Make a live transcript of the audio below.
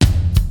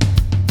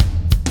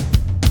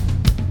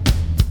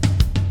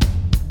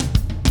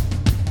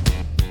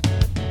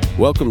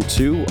Welcome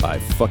to I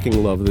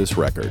Fucking Love This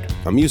Record,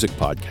 a music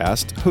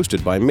podcast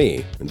hosted by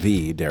me,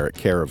 the Derek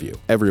Caraview.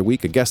 Every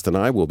week, a guest and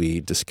I will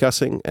be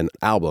discussing an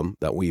album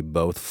that we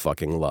both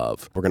fucking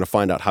love. We're going to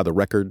find out how the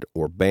record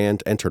or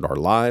band entered our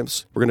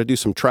lives. We're going to do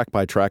some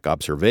track-by-track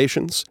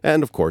observations,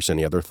 and of course,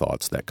 any other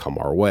thoughts that come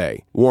our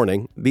way.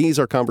 Warning, these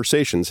are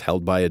conversations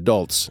held by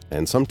adults,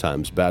 and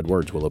sometimes bad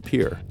words will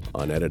appear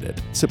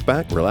unedited. Sit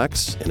back,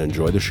 relax, and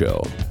enjoy the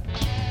show.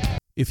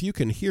 If you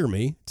can hear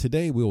me,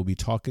 today we will be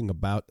talking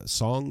about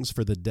Songs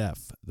for the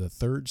Deaf, the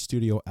third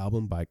studio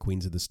album by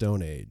Queens of the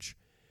Stone Age.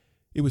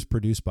 It was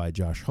produced by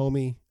Josh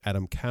Homme,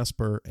 Adam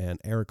Kasper, and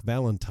Eric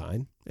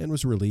Valentine, and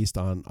was released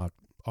on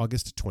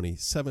August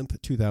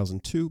 27th,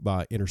 2002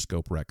 by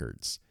Interscope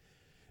Records.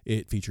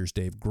 It features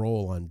Dave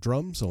Grohl on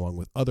drums along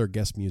with other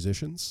guest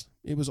musicians.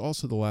 It was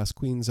also the last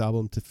Queens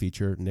album to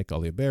feature Nick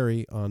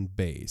Oliveri on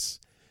bass.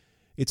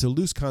 It's a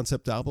loose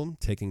concept album,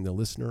 taking the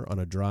listener on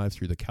a drive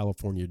through the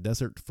California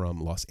desert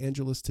from Los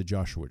Angeles to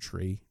Joshua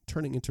Tree,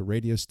 turning into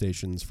radio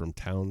stations from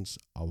towns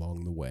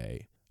along the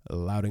way.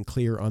 Loud and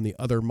clear on the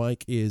other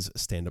mic is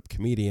stand-up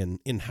comedian,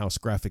 in-house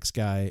graphics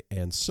guy,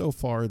 and so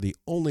far the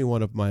only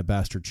one of my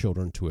bastard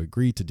children to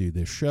agree to do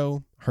this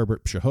show,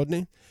 Herbert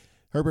Pshahodny.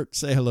 Herbert,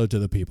 say hello to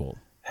the people.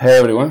 Hey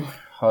everyone,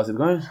 how's it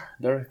going,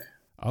 Derek?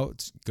 Oh,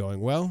 it's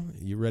going well.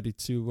 You ready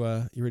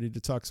to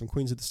talk some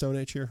Queens of the Stone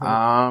Age here? Herbert?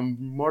 I'm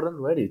more than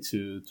ready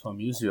to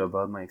amuse you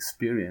about my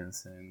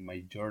experience and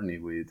my journey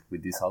with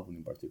this album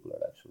in particular,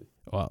 actually.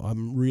 Well,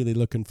 I'm really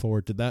looking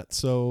forward to that.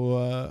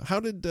 So, how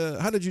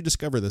did you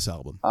discover this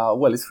album?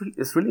 Well,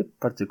 it's really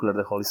particular,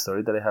 the whole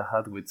story that I have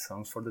had with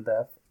Songs for the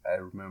Deaf. I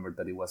remember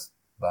that it was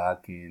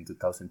back in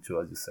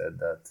 2002, as you said,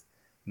 that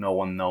No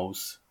One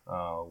Knows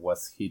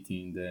was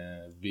hitting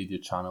the video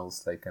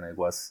channels, and I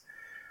was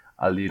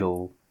a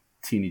little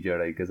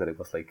teenager, I guess that I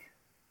was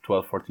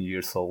 12, 14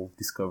 years old,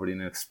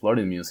 discovering and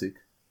exploring music,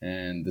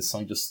 and the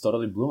song just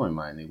totally blew my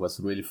mind. It was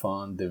really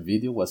fun. The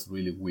video was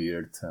really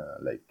weird,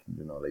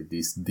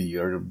 this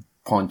deer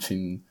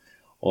punching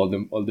all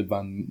the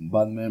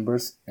band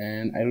members,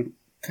 and I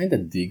kind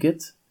of dig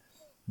it.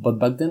 But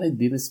back then I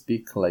didn't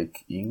speak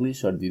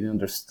English or didn't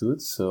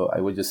understood, so I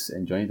was just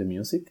enjoying the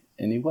music.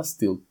 And it was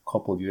still a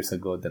couple years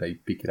ago that I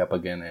picked it up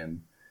again,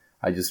 and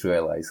I just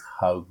realized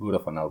how good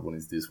of an album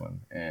is this one,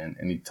 and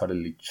it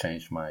totally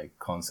changed my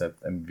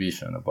concept and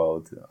vision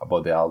about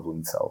the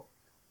album itself.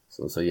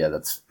 So yeah,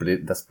 that's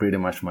pretty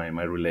much my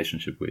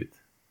relationship with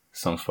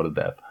Songs for the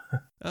Deaf.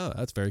 Oh,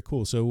 that's very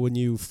cool. So when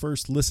you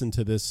first listened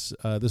to this,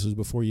 this was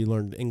before you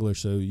learned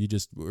English, so you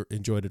just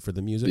enjoyed it for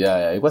the music?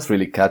 Yeah, it was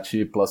really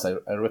catchy. Plus,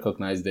 I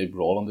recognized Dave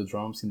Grohl on the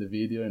drums in the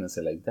video, and I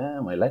said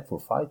damn, I like Foo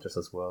Fighters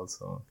as well.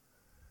 So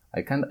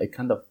I kind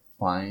of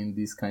find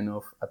this kind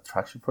of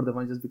attraction for the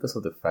band just because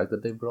of the fact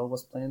that Dave Grohl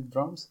was playing the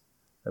drums,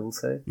 I will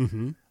say.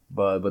 Mm-hmm.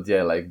 But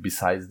yeah,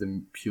 besides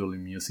the purely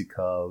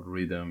musical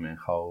rhythm and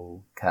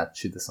how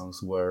catchy the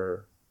songs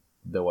were,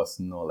 there was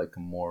no a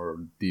more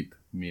deep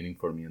meaning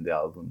for me in the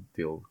album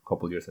till a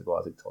couple years ago,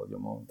 as I told you a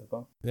moment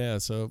ago. Yeah,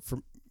 so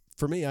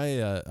for me,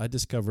 I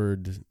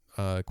discovered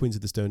Queens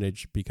of the Stone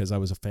Age because I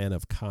was a fan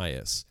of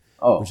Kyuss.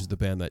 Which is the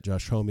band that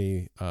Josh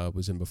Homme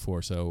was in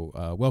before. So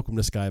Welcome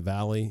to Sky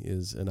Valley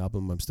is an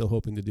album I'm still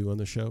hoping to do on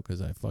the show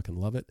because I fucking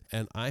love it.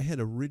 And I had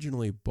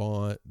originally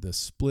bought the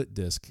split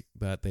disc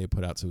that they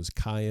put out. So it was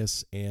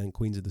Kyuss and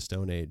Queens of the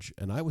Stone Age.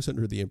 And I was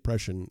under the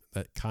impression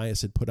that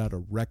Kyuss had put out a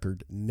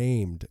record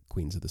named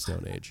Queens of the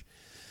Stone Age.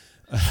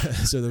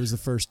 So that was the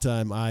first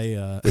time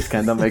It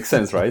kind of makes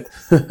sense, right?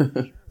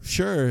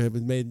 Sure, it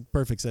made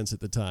perfect sense at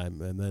the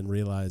time, and then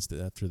realized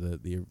that after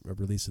the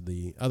release of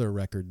the other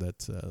record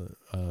that,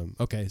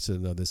 okay, so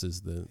no, this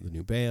is the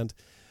new band.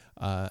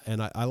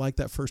 And I liked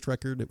that first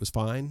record. It was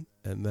fine.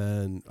 And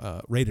then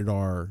Rated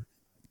R,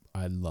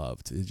 I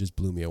loved. It just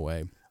blew me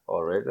away. Oh,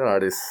 Rated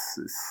R is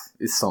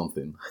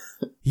something.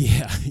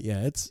 Yeah,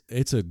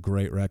 it's a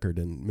great record,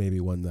 and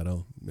maybe one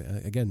that'll,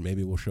 again,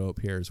 maybe will show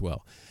up here as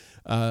well.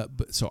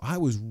 But so I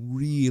was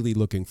really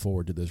looking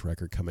forward to this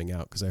record coming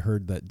out because I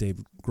heard that Dave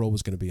Grohl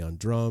was going to be on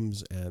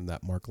drums and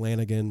that Mark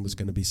Lanegan was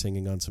going to be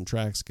singing on some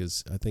tracks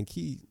because I think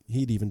he'd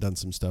even done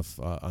some stuff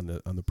on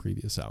the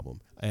previous album.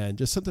 And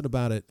just something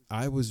about it,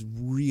 I was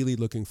really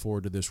looking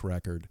forward to this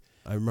record.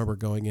 I remember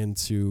going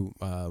into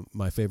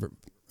my favorite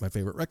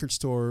record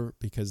store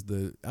because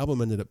the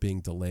album ended up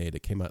being delayed.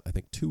 It came out, I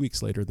think, 2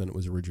 weeks later than it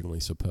was originally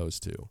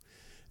supposed to.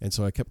 And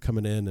so I kept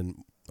coming in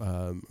and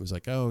it was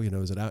like, oh,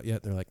 is it out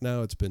yet? And they're like,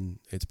 no, it's been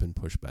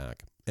pushed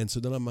back. And so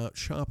then I'm out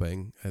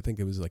shopping. I think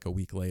it was a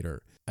week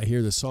later. I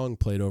hear the song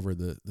played over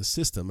the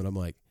system, and I'm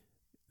like,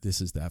 this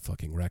is that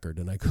fucking record.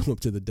 And I go up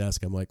to the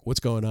desk. I'm like,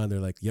 what's going on? They're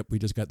like, yep, we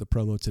just got the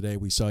promo today.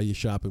 We saw you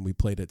shop and we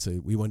played it. So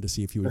we wanted to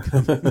see if you would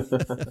come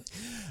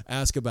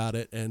ask about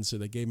it. And so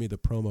they gave me the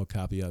promo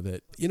copy of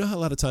it. You know how a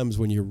lot of times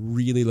when you're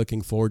really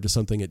looking forward to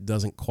something, it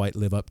doesn't quite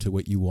live up to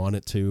what you want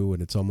it to,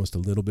 and it's almost a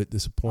little bit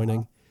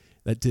disappointing.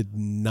 That did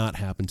not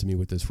happen to me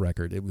with this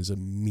record. It was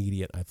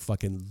immediate. I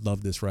fucking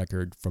loved this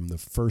record from the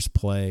first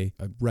play.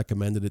 I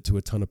recommended it to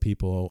a ton of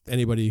people.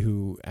 Anybody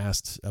who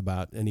asked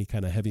about any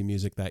kind of heavy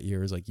music that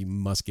year is like, you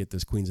must get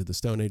this Queens of the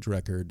Stone Age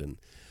record. And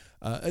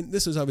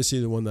this is obviously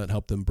the one that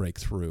helped them break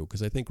through,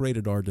 because I think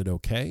Rated R did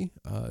okay,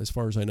 as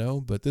far as I know,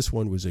 but this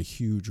one was a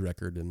huge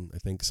record, and I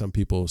think some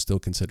people still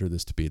consider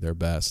this to be their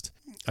best.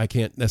 I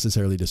can't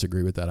necessarily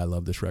disagree with that. I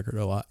love this record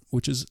a lot,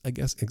 which is, I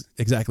guess,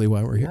 exactly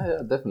why we're here.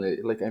 Yeah,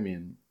 definitely. Like, I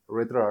mean,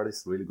 Rated R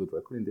is a really good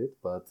record indeed,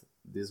 but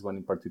this one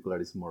in particular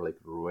is more like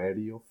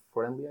radio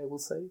friendly, I will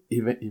say.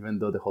 Even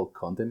though the whole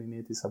content in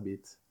it is a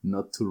bit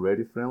not too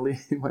radio friendly,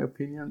 in my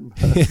opinion.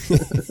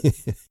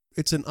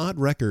 It's an odd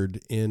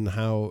record in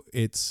how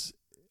it's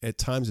at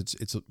times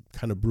it's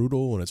kind of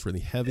brutal and it's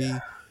really heavy,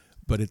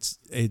 but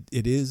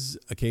it is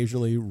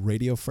occasionally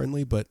radio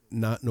friendly, but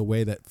not in a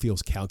way that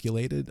feels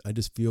calculated. I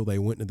just feel they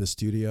went into the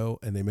studio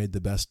and they made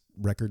the best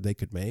record they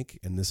could make,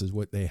 and this is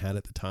what they had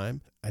at the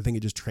time. I think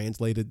it just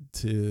translated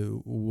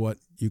to what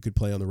you could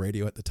play on the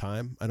radio at the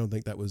time. I don't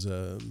think that was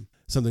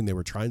something they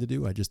were trying to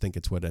do. I just think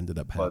it's what ended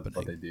up happening.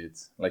 But they did.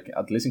 Like,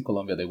 at least in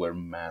Colombia, they were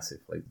massive.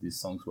 Like, these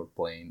songs were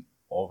playing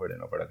over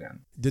and over again.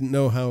 Didn't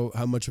know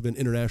how much of an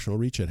international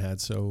reach it had,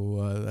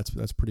 so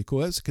that's pretty cool.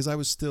 That's because I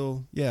was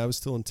still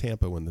in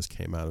Tampa when this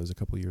came out. It was a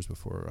couple of years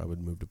before I would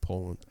move to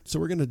Poland.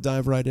 So we're going to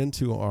dive right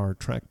into our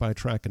track by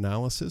track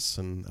analysis,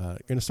 and going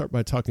to start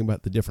by talking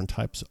about the different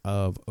types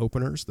of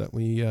openers that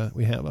we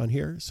have on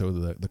here. So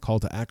the call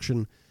to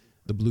action,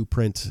 the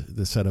blueprint,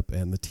 the setup,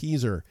 and the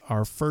teaser.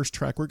 Our first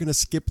track, we're going to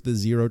skip the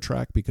zero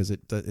track because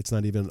it's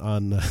not even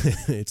on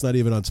it's not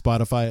even on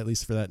Spotify, at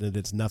least for that, and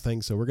it's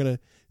nothing. So we're going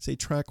to say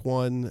track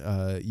one,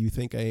 You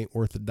Think I Ain't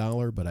Worth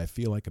 $1, but I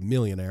Feel Like a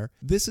Millionaire.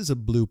 This is a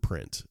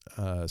blueprint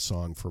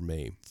song for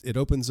me. It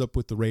opens up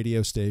with the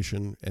radio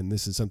station, and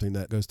this is something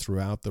that goes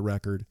throughout the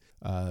record.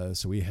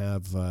 So we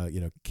have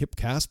Kip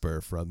Casper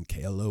from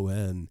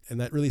KLON,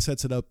 and that really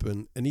sets it up.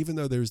 And even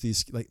though there's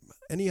these, like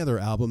any other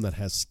album that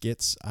has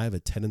skits, I have a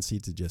tendency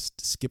to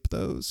just skip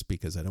those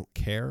because I don't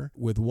care.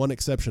 With one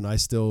exception, I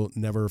still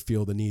never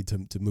feel the need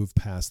to move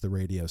past the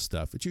radio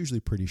stuff. It's usually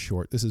pretty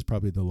short. This is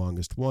probably the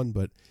longest one,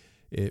 but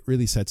it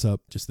really sets up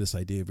just this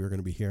idea of you're going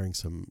to be hearing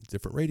some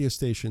different radio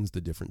stations,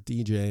 the different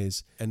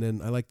DJs. And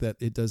then I like that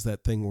it does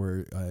that thing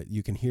where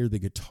you can hear the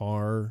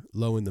guitar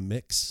low in the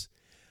mix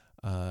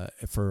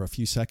for a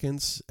few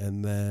seconds,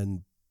 and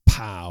then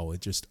pow,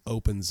 it just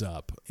opens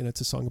up. And it's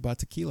a song about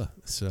tequila.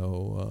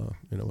 So,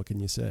 what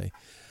can you say?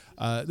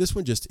 This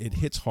one it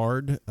hits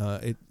hard.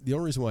 The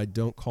only reason why I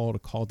don't call it a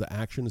call to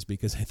action is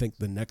because I think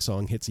the next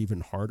song hits even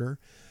harder.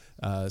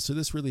 So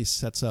this really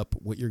sets up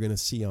what you're going to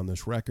see on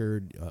this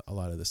record, a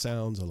lot of the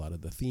sounds, a lot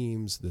of the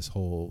themes, this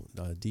whole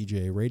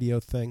DJ radio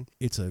thing.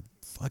 It's a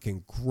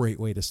fucking great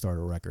way to start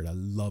a record. I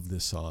love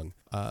this song.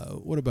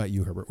 What about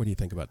you, Herbert? What do you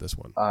think about this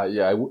one?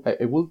 I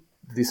will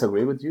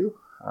disagree with you.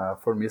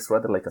 For me, it's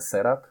rather like a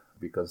setup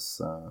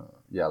because,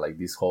 like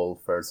this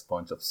whole first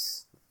bunch of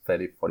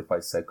 30,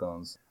 45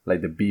 seconds,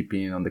 like the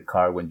beeping on the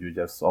car when you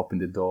just open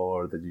the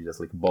door, that you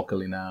just like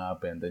buckling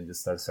up and then you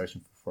start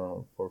searching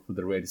for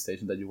the radio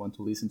station that you want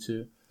to listen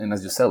to. And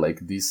as you said, like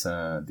this,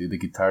 the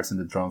guitars and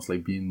the drums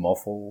like being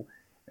muffled,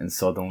 and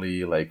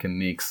suddenly like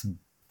Nick's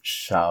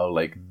shout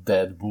like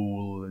Dead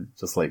Bull,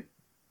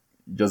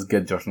 just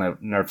get your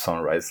nerves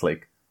on, right? It's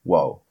like,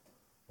 wow,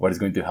 what is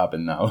going to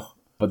happen now?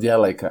 But yeah,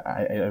 like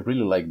I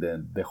really like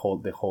the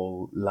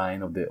whole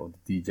line of the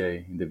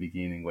DJ in the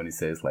beginning when he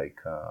says like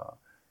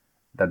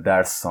that there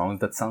are songs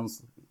that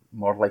sounds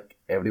more like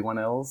everyone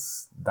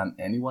else than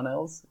anyone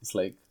else. It's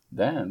like,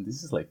 damn,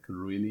 this is like a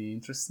really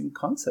interesting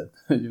concept,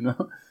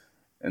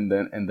 And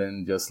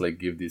then just like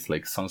give this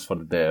like songs for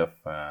the deaf.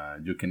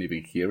 You can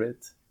even hear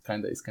it.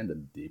 It's kind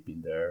of deep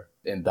in there,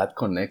 and that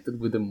connected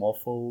with the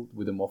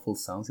muffled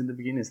sounds in the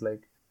beginning is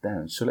like,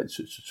 damn, should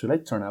I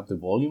turn up the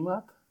volume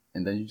up?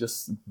 And then you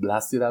just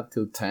blast it up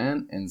till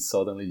 10, and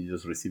suddenly you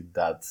just receive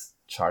that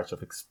charge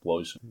of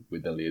explosion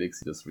with the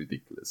lyrics. It's just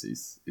ridiculous.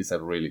 It's a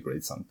really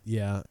great song.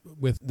 Yeah,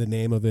 with the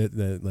name of it,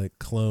 the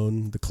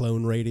clone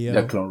radio.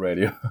 Yeah, clone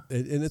radio.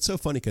 And it's so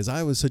funny because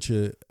I was such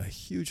a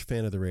huge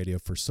fan of the radio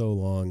for so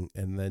long,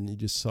 and then you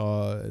just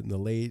saw in the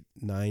late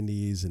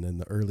 90s and in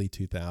the early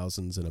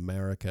 2000s in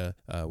America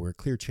where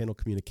Clear Channel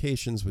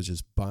Communications was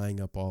just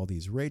buying up all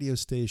these radio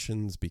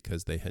stations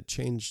because they had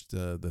changed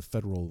the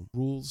federal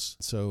rules.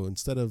 So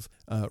instead of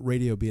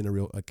radio being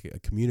a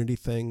community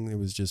thing, it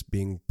was just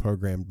being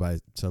programmed by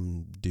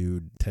some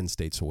dude 10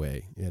 states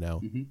away,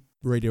 Mm-hmm.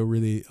 Radio,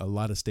 really, a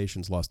lot of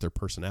stations lost their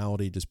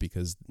personality just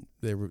because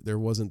there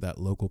wasn't that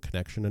local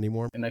connection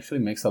anymore. And actually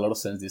makes a lot of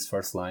sense, this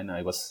first line.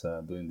 I was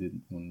doing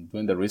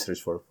the research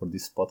for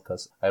this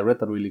podcast. I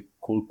read a really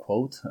cool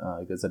quote.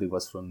 I guess that it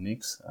was from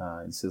Nick's.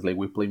 It says like,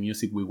 we play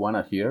music we want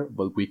to hear,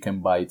 but we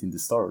can buy it in the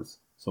stores.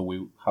 So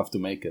we have to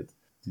make it.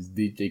 This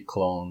DJ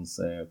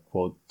Clone's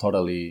quote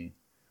totally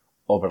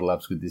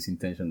overlaps with this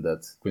intention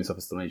that Queens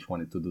of Stone Age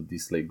wanted to do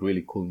this like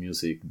really cool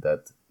music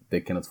that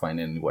they cannot find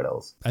anywhere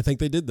else. I think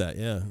they did that,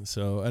 yeah.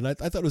 So, and I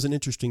thought it was an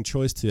interesting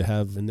choice to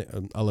have an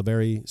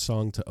Oliveri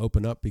song to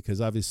open up, because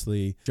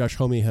obviously Josh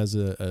Homme has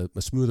a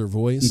smoother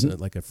voice,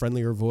 like a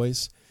friendlier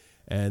voice,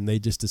 and they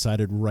just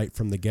decided right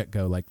from the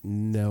get-go, like,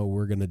 no,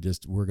 we're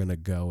gonna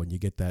go, and you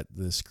get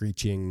the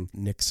screeching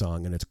Nick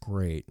song, and it's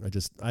great.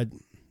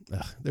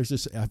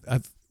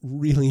 I've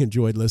really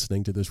enjoyed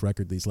listening to this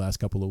record these last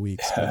couple of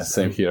weeks.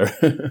 Same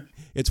here.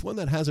 It's one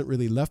that hasn't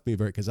really left me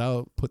because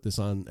I'll put this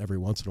on every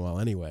once in a while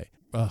anyway.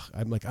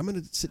 I'm like, I'm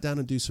going to sit down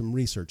and do some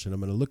research, and I'm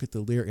going to look at the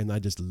lyric, and I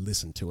just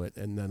listen to it,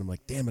 and then I'm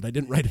like, damn it, I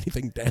didn't write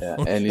anything down.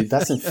 Yeah, and it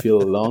doesn't feel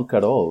long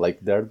at all.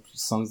 Like, there are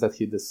songs that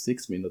hit the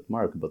 6-minute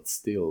mark, but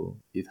still,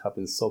 it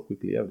happens so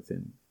quickly,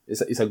 everything.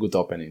 It's a good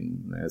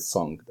opening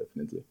song,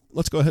 definitely.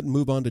 Let's go ahead and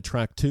move on to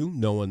track 2,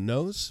 No One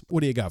Knows.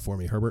 What do you got for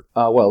me, Herbert?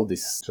 Well,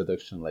 this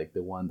introduction, like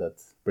the one that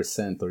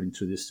present or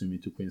introduced me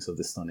to Queens of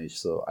the Stone Age.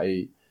 So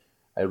I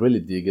really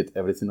dig it,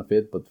 everything of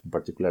it, but in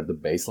particular the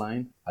bass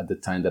line. At the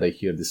time that I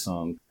hear the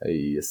song,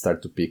 I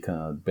start to pick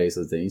bass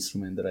as the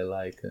instrument that I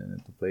like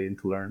to play and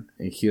to learn.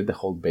 And here the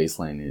whole bass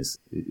line is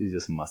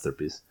just a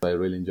masterpiece. I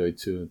really enjoy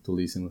to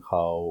listen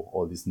how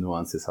all these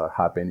nuances are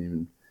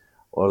happening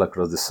all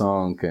across the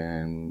song,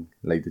 and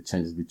like the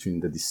changes between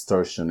the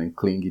distortion and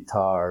clean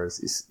guitars.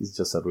 It's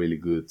just a really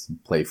good,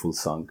 playful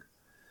song.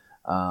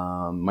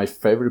 My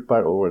favorite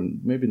part, or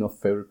maybe not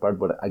favorite part,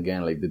 but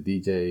again, like the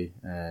DJ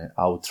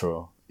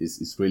outro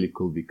is really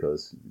cool,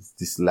 because it's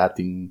this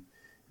Latin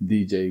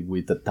DJ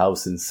with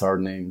 1,000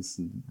 surnames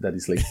that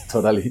is like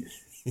totally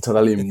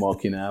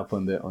mocking up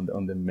on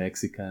the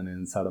Mexican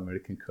and South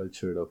American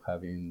culture of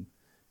having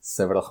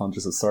several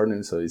hundreds of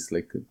surnames. So it's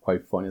like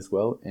quite funny as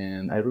well.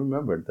 And I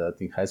remember that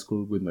in high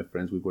school with my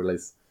friends, we were like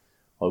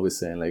always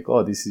saying like,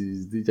 oh, this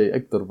is DJ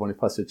Hector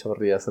Bonifacio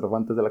Chavarria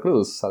Cervantes de la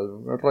Cruz,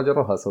 Roger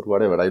Rojas, or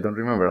whatever. I don't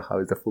remember how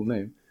is the full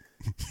name.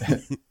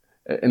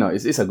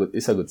 It's a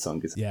good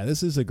song. Yeah,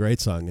 this is a great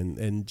song,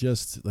 and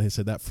just like I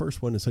said, that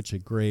first one is such a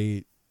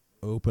great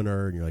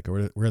opener, and you're like,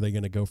 where are they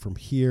going to go from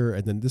here?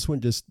 And then this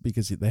one, just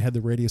because they had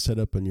the radio set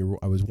up, and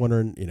I was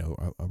wondering,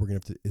 we're going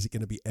to is it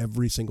going to be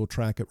every single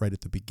track right at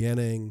the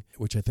beginning,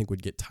 which I think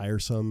would get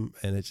tiresome.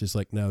 And it's just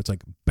like, no, it's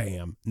like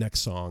bam,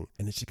 next song,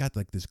 and it's just got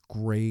like this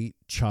great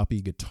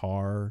choppy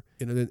guitar.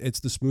 It's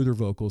the smoother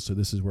vocals, so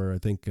this is where I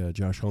think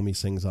Josh Homme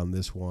sings on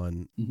this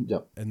one.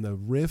 Yep. And the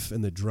riff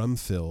and the drum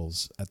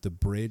fills at the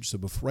bridge, so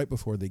right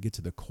before they get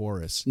to the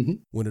chorus,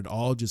 when it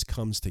all just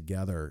comes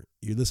together,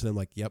 you listen to them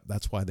like, yep,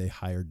 that's why they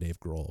hired Dave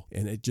Grohl.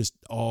 And it just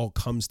all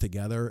comes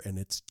together, and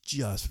it's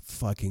just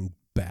fucking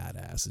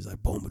badass. It's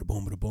like boom,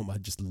 boom, boom, boom. I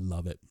just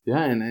love it.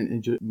 Yeah,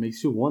 and it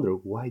makes you wonder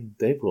why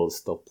Dave Grohl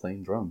stopped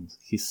playing drums.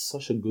 He's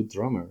such a good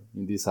drummer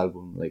in this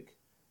album. Like,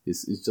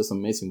 it's just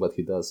amazing what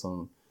he does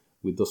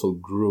with those all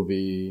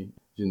groovy,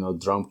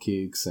 drum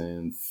kicks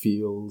and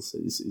feels.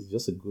 It's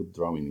just a good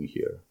drumming in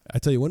here. I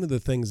tell you, one of the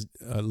things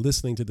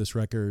listening to this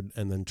record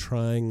and then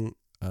trying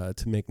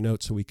to make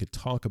notes so we could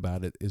talk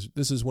about it is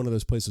this is one of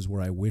those places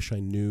where I wish I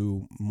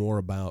knew more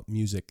about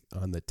music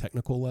on the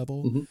technical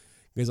level.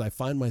 Because I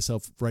find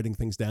myself writing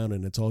things down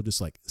and it's all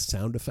just like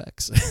sound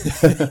effects.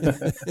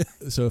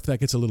 So if that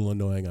gets a little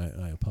annoying,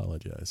 I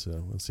apologize.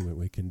 So we'll see what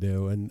we can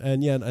do. And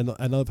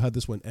I love how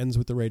this one ends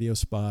with the radio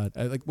spot.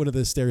 Like, one of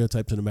the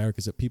stereotypes in America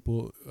is that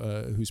people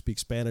who speak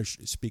Spanish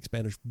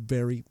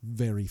very,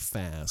 very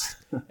fast.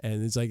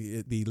 And it's like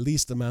the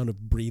least amount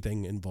of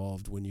breathing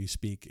involved when you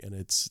speak, and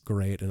it's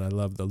great. And I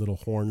love the little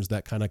horns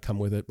that kind of come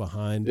with it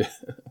behind.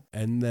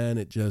 And then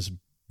it just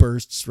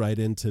bursts right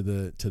into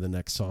the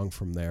next song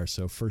from there.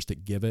 So first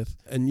it giveth,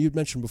 and you'd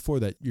mentioned before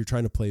that you're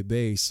trying to play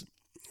bass,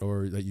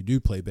 or that you do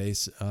play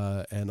bass,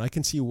 and I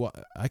can see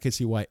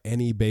why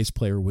any bass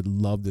player would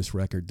love this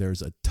record.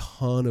 There's a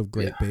ton of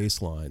great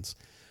bass lines,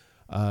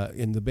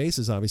 and the bass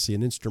is obviously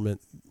an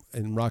instrument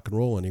in rock and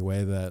roll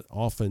anyway that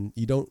often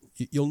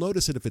you'll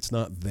notice it if it's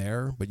not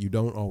there, but you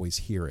don't always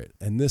hear it.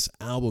 And this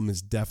album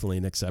is definitely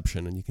an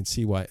exception, and you can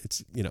see why.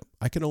 It's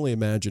I can only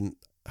imagine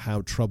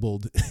how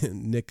troubled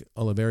Nick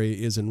Oliveri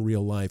is in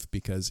real life,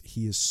 because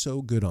he is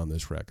so good on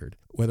this record,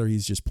 whether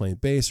he's just playing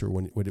bass or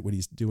what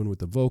he's doing with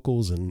the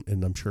vocals, and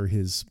I'm sure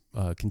his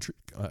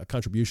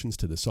contributions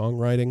to the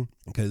songwriting,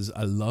 because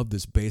I love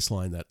this bass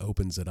line that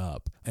opens it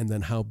up, and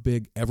then how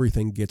big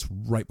everything gets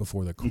right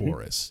before the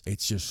chorus.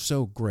 It's just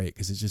so great,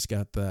 because it's just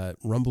got that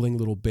rumbling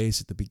little bass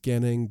at the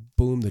beginning,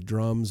 boom, the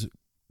drums,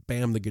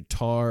 bam, the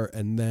guitar,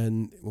 and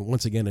then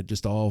once again it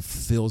just all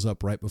fills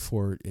up right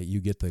before you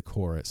get the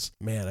chorus.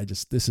 Man,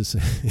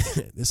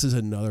 this is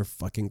another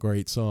fucking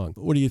great song.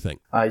 What do you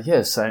think?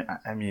 Yes,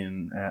 I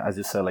mean, as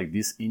you said, like,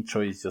 this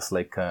intro is just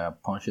like a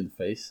punch in the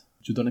face.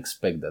 You don't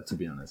expect that, to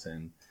be honest,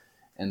 and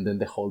then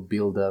the whole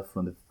build up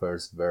from the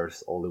first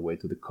verse all the way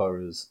to the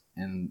chorus,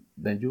 and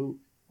then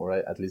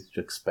at least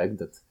you expect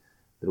that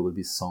there will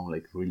be some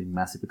like really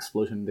massive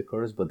explosion in the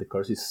chorus, but the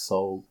chorus is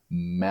so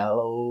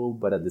mellow,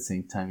 but at the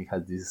same time it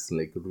has this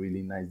like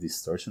really nice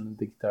distortion in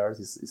the guitars.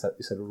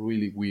 It's a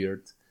really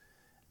weird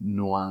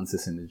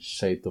nuances and a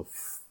shade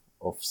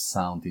of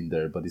sound in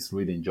there, but it's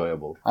really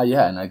enjoyable.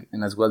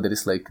 And as well there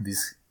is like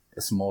this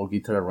a small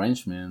guitar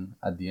arrangement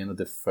at the end of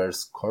the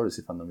first chorus,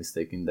 if I'm not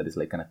mistaken, that is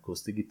like an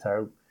acoustic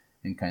guitar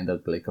and kind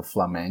of like a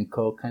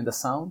flamenco kind of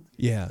sound.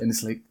 Yeah. And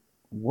it's like,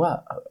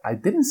 wow, I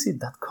didn't see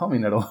that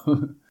coming at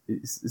all.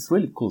 It's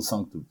really cool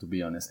song, to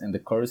be honest. And the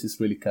chorus is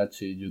really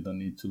catchy. You don't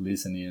need to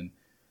listen in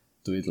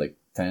to it like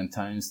 10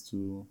 times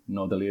to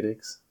know the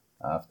lyrics.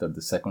 After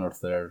the second or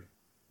third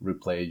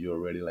replay, you're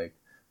already like,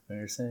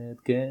 where's it,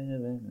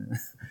 Kevin?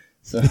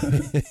 So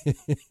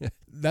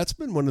that's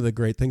been one of the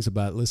great things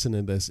about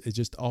listening to this. It's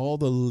just all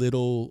the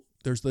little,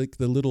 there's like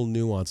the little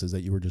nuances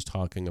that you were just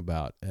talking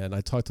about. And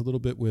I talked a little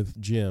bit with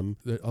Jim.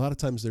 A lot of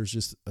times there's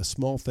just a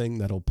small thing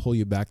that'll pull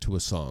you back to a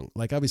song.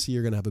 Like obviously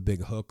you're going to have a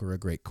big hook or a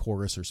great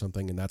chorus or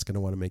something, and that's going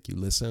to want to make you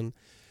listen.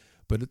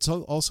 But it's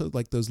also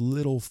like those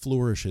little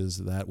flourishes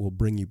that will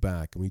bring you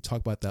back. And we talk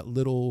about that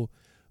little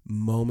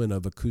moment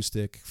of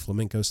acoustic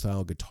flamenco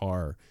style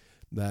guitar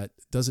that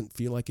doesn't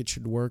feel like it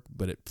should work,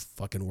 but it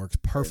fucking works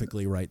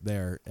perfectly right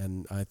there.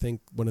 And I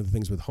think one of the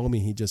things with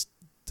Homie, he just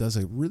does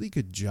a really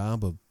good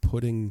job of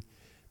putting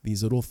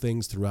these little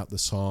things throughout the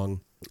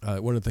song.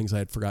 One of the things I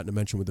had forgotten to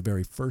mention with the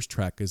very first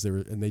track is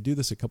and they do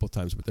this a couple of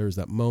times, but there's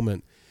that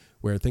moment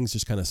where things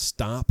just kind of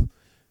stop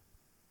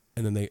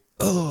and then they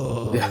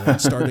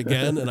start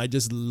again, and I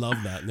just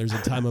love that. And there's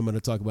a time I'm going to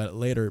talk about it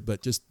later,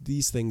 but just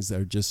these things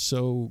are just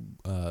so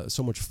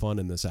much fun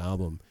in this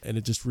album, and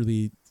it just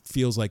really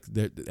feels like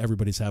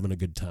everybody's having a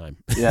good time.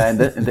 Yeah, and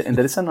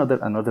there is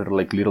another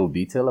like little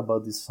detail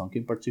about this song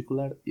in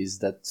particular, is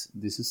that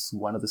this is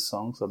one of the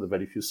songs, or the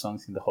very few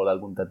songs in the whole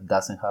album, that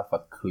doesn't have a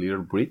clear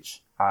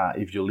bridge.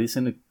 If you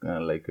listen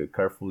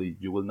carefully,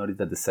 you will notice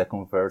that the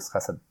second verse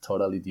has a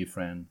totally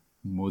different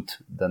mood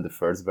than the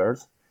first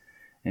verse.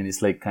 And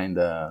it's like kind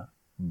of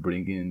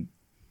bringing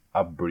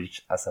a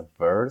bridge as a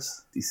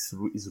verse. It's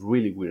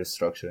really weird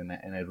structure, and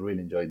I really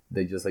enjoyed it.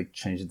 They just like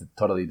changed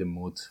totally the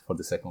mood for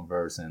the second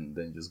verse and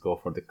then just go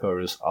for the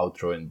chorus,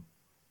 outro, and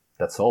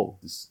that's all.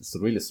 It's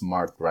really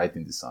smart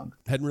writing this song.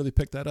 Hadn't really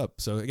picked that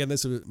up. So again,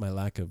 this is my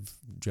lack of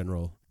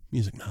general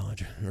music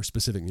knowledge, or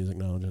specific music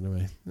knowledge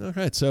anyway. All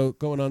right, so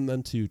going on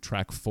then to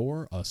track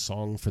 4, A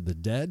Song for the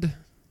Dead.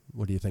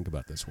 What do you think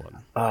about this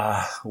one?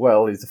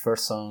 Well, it's the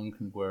first song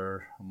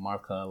where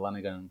Mark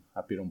Lanegan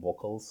appeared on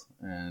vocals,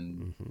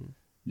 and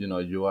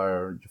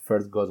you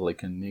first got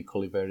like a Nick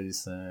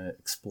Oliveris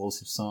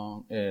explosive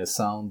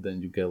sound,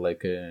 then you get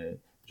like a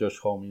Josh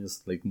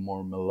Homme's like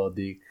more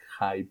melodic,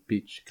 high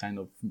pitch kind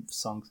of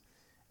songs,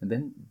 and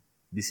then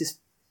this is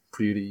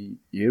pretty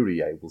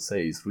eerie, I will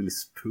say. It's really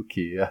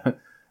spooky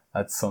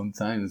at some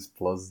times.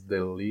 Plus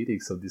the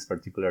lyrics of this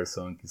particular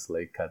song is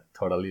like a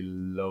totally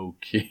low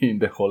key in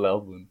the whole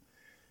album.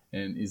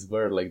 And it's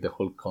where like the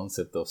whole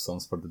concept of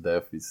Songs for the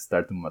Deaf is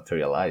starting to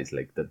materialize,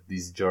 like that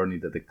this journey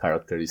that the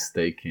character is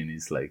taking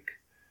is like,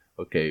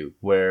 okay,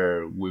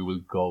 where we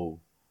will go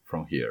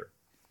from here.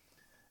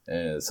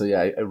 So yeah,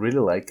 I really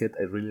like it.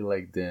 I really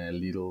like the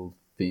little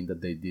thing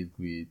that they did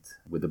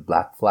with the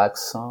Black Flag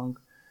song.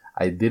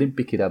 I didn't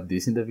pick it up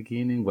this in the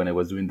beginning. When I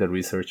was doing the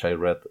research, I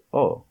read,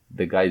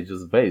 the guy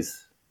just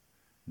based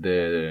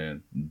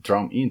the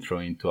drum intro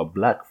into a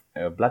Black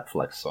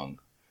Flag song.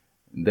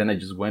 And then I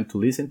just went to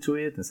listen to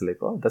it and it's like,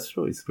 oh, that's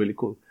true. It's really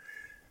cool.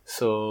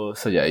 So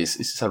yeah,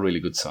 it's a really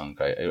good song.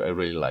 I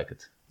really like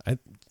it. I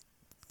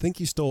think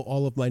you stole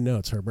all of my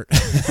notes, Herbert.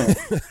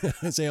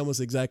 I say almost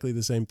exactly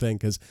the same thing,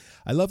 because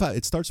I love how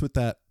it starts with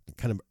that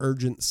kind of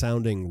urgent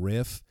sounding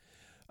riff.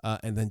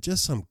 And then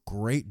just some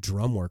great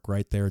drum work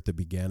right there at the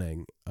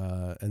beginning.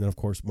 And then, of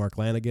course, Mark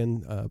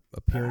Lanegan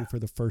appearing for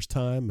the first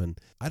time. And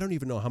I don't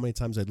even know how many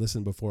times I'd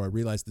listened before I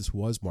realized this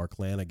was Mark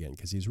Lanegan,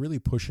 because he's really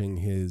pushing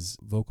his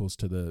vocals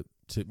to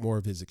more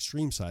of his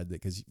extreme side.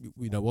 Because,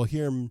 we'll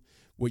hear him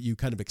what you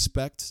kind of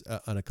expect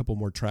on a couple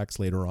more tracks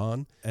later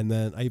on. And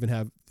then I even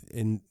have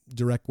in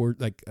direct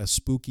word, like a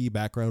spooky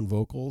background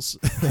vocals,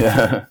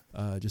 Yeah.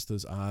 just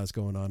those ahs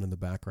going on in the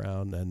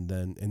background, and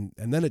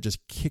then it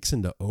just kicks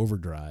into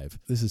overdrive.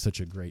 This is such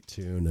a great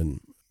tune,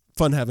 and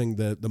fun having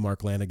the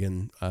Mark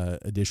Lanegan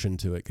addition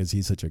to it, because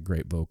he's such a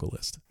great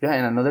vocalist. Yeah,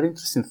 and another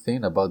interesting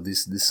thing about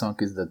this song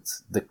is that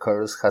the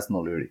chorus has no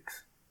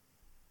lyrics.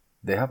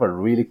 They have a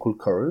really cool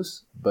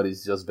chorus, but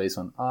it's just based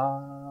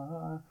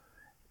on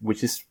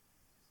which is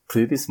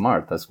pretty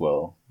smart as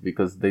well,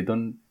 because they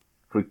don't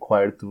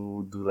require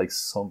to do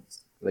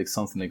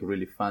something like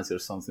really fancy or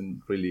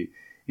something really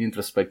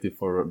introspective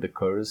for the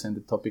chorus and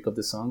the topic of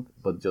the song,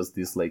 but just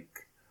this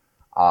like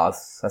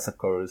as a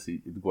chorus,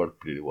 it worked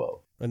pretty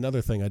well.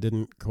 Another thing I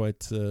didn't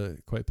quite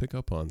pick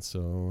up on,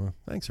 so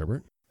thanks,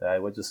 Herbert. I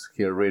was just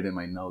here reading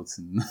my notes,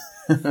 and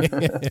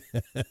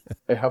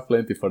I have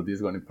plenty for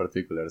this one in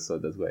particular, so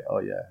that's why,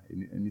 I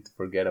need to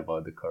forget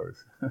about the chorus.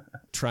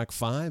 Track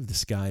 5, The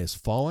Sky is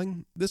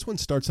Falling. This one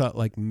starts out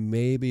like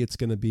maybe it's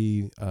going to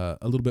be a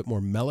little bit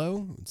more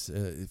mellow.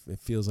 It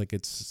feels like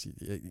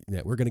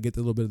we're going to get a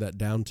little bit of that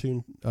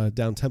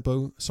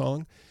down-tempo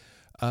song.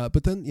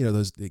 But then,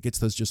 it gets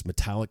those just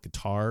metallic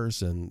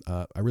guitars, and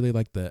I really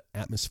like the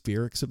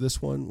atmospherics of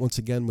this one. Once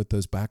again, with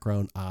those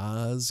background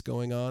ahs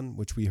going on,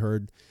 which we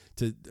heard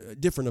to a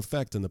different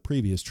effect than the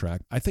previous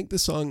track. I think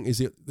this song is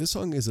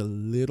a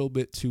little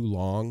bit too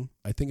long.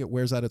 I think it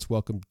wears out its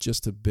welcome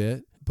just a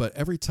bit, but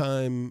every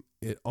time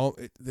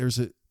there's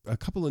a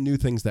couple of new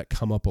things that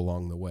come up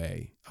along the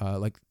way.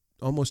 Like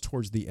almost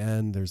towards the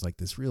end, there's like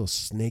this real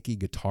snaky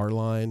guitar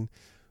line,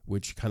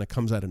 which kind of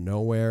comes out of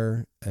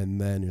nowhere. And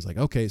then it's like,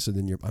 okay, so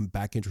then I'm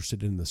back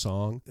interested in the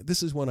song.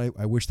 This is one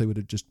I wish they would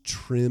have just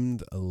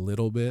trimmed a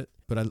little bit,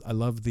 but I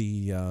love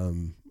the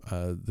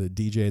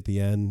DJ at the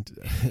end,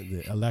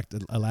 the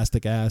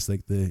elastic ass,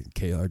 like the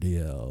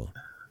KRDL,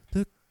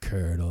 the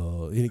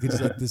Colonel. You know,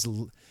 it's like this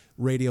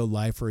radio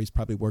lifer. He's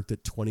probably worked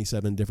at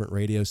 27 different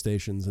radio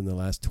stations in the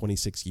last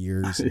 26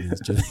 years. And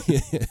he's just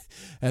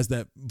has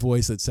that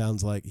voice that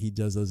sounds like he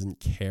just doesn't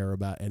care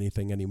about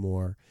anything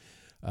anymore.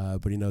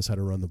 But he knows how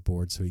to run the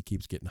board, so he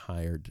keeps getting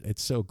hired.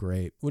 It's so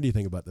great. What do you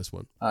think about this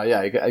one? Yeah,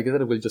 I guess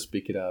that we'll just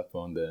pick it up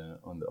on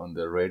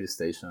the radio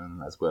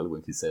station as well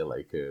when he say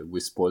like we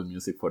spoil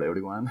music for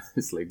everyone.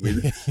 It's like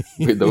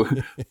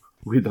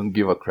we don't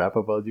give a crap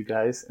about you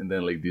guys, and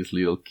then like this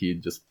little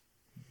kid just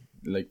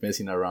like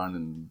messing around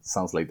and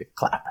sounds like the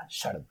clap and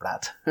shut up,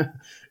 brat.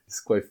 It's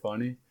quite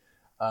funny.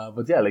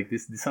 But yeah, like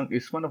this song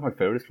is one of my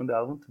favorites from the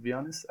album. To be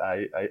honest,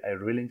 I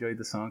really enjoyed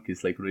the song.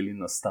 It's like really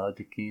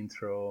nostalgic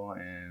intro,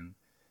 and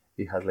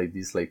it has like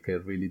this like a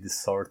really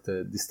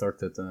distorted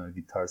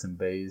guitars and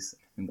bass.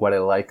 And what I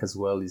like as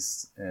well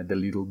is the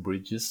little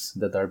bridges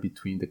that are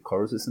between the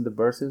choruses and the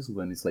verses.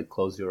 When it's like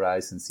close your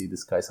eyes and see the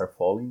skies are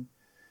falling,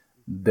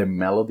 the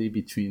melody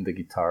between the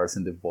guitars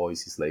and the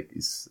voice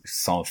is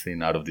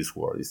something out of this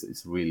world.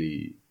 It's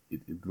really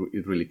it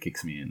really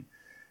kicks me in.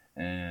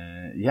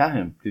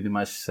 And pretty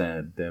much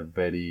the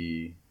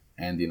very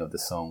ending of the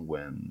song,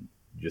 when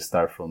you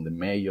start from the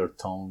major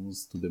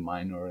tones to the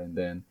minor, and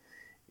then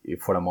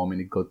for a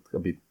moment it got a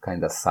bit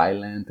kind of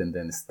silent, and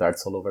then it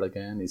starts all over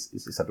again.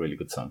 It's a really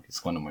good song.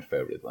 It's one of my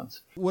favorite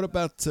ones. What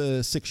about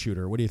Six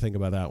Shooter? What do you think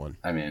about that one?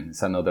 I mean,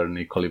 it's another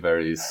Nick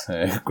Oliveri's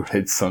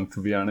great song,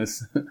 to be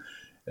honest.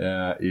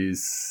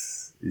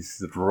 It's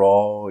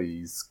raw,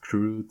 it's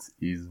crude,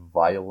 it's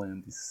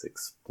violent, it's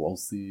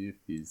explosive,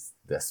 it's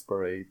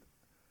desperate.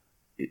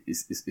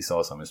 It's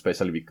awesome,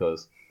 especially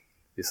because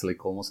it's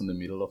like almost in the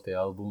middle of the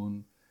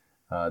album.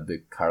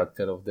 The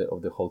character of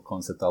the whole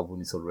concept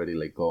album is already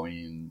like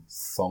going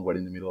somewhere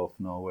in the middle of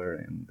nowhere,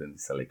 and then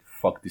it's like,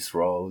 fuck this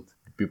road.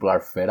 People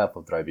are fed up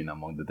of driving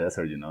among the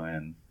desert, you know,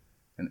 and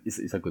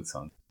it's a good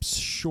song.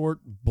 Short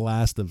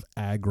blast of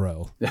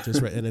aggro,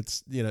 just right, and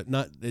it's, you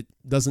know, it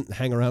doesn't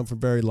hang around for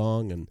very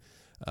long. And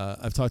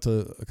I've talked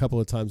to a couple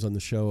of times on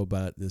the show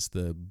about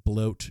the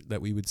bloat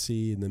that we would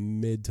see in the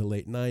mid to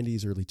late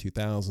 90s, early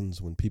 2000s,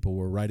 when people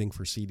were writing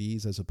for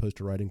CDs as opposed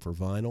to writing for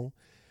vinyl.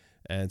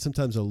 And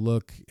sometimes I'll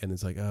look and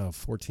it's like,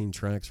 14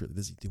 tracks.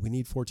 Do we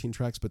need 14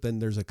 tracks? But then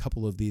there's a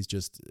couple of these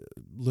just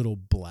little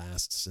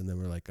blasts, and then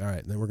we're like, all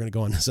right, and then we're going to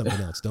go on to something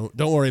else.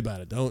 Don't worry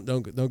about it.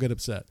 Don't get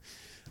upset.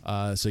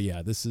 So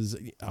yeah, this is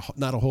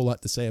not a whole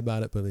lot to say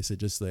about it, but they said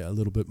just a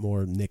little bit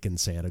more Nick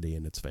insanity,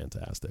 and it's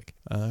fantastic.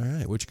 All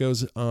right, which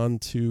goes on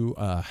to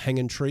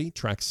Hanging Tree,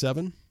 track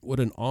 7. What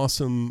an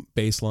awesome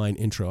bass line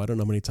intro. I don't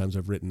know how many times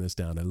I've written this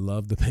down. I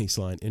love the bass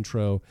line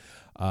intro.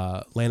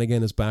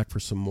 Lanigan is back for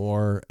some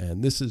more,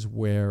 and this is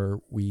where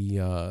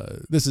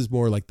this is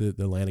more like the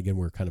Lanigan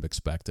we're kind of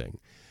expecting.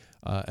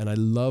 And I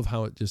love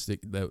how it just,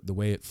 the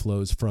way it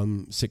flows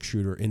from Six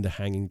Shooter into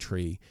Hanging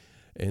Tree.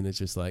 And it's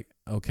just like,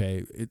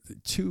 okay,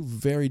 two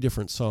very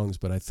different songs,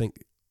 but I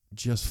think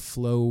just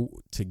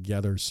flow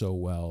together so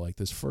well. Like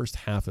this first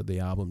half of the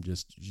album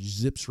just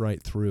zips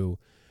right through,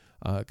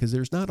 because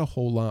there's not a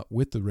whole lot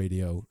with the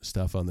radio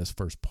stuff on this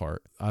first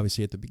part.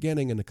 Obviously at the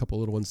beginning and a couple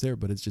little ones there,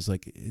 but it's just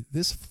like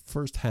this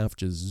first half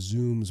just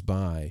zooms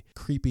by.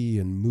 Creepy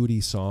and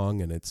moody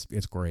song, and it's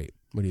great.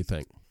 What do you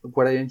think?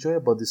 What I enjoy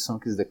about this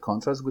song is the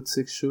contrast with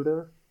Six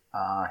Shooter.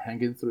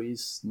 Hanging Tree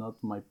is not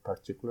my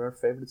particular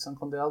favorite song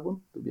on the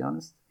album, to be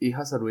honest. It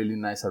has a really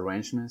nice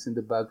arrangements in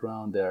the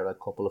background. There are a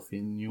couple of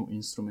new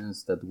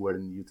instruments that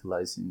weren't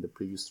utilized in the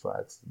previous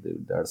tracks.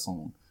 There are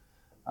some,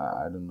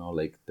 I don't know,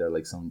 like there are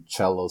like some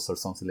cellos or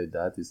something like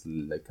that. It's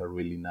like a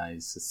really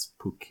nice,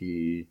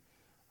 spooky,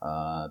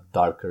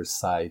 darker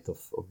side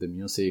of the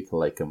music.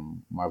 Like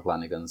Mark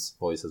Lanigan's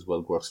voice as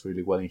well works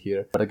really well in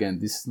here. But again,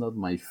 this is not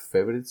my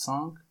favorite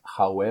song.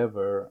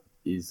 However,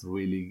 it's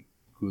really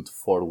good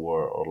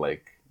forward, or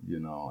like, you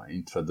know,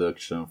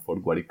 introduction for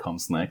what it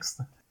comes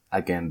next.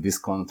 Again, this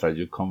contrast,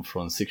 you come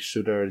from Six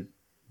Shooter,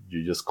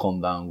 you just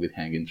calm down with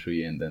Hanging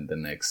Tree, and then the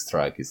next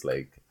track is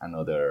like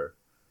another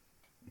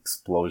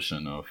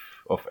explosion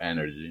of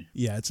energy.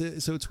 Yeah,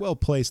 it's well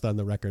placed on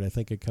the record. I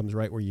think it comes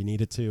right where you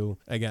need it to.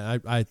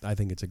 Again, I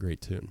think it's a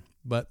great tune.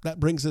 But that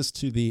brings us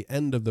to the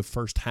end of the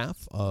first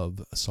half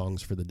of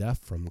Songs for the Deaf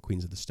from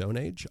Queens of the Stone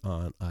Age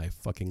on I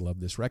Fucking Love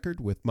This Record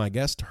with my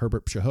guest,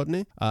 Herbert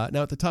Pshahodny.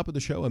 Now, at the top of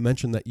the show, I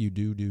mentioned that you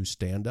do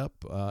stand-up.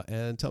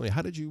 And tell me,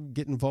 how did you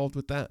get involved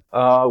with that?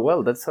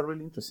 Well, that's a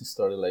really interesting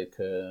story. Like,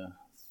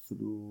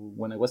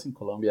 when I was in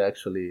Colombia,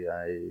 actually,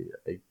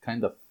 I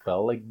kind of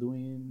felt like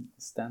doing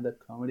stand-up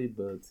comedy,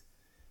 but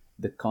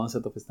the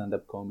concept of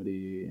stand-up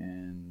comedy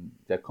and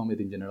the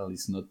comedy in general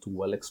is not too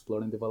well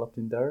explored and developed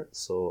in there.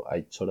 So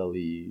I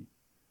totally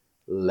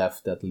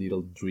left that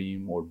little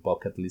dream or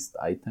bucket list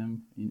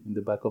item in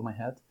the back of my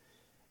head.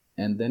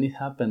 And then it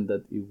happened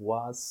that it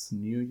was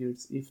New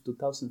Year's Eve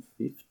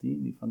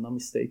 2015, if I'm not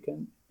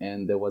mistaken.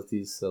 And there was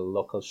this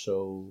local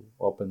show,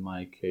 open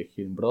mic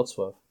here in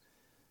Wrocław.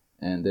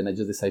 And then I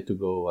just decided to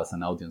go as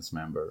an audience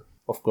member.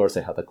 Of course,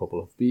 I had a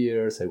couple of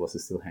beers. I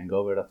was still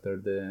hangover after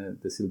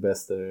the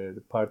Sylvester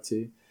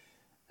party.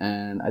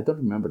 And I don't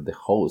remember the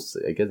host.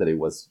 I guess that it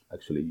was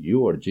actually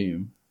you or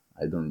Jim.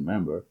 I don't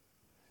remember.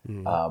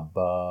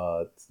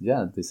 But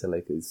yeah, they said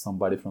like if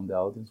somebody from the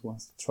audience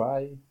wants to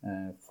try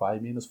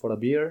 5 minutes for a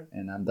beer,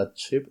 and I'm that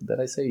cheap that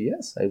I say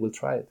yes, I will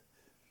try it.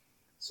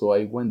 So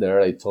I went there.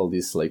 I told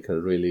this like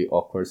a really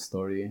awkward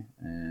story,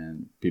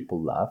 and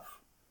people laugh.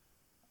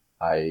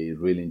 I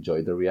really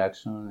enjoyed the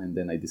reaction, and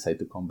then I decided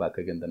to come back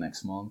again the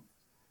next month,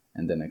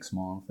 and the next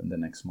month, and the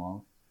next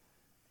month,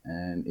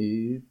 and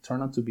it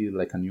turned out to be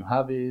like a new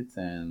habit,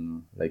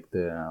 and like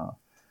the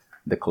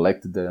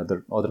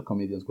other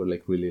comedians were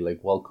like really like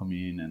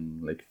welcoming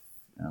and like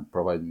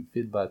providing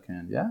feedback,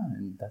 and yeah,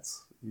 and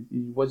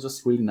it was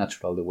just really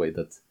natural the way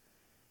that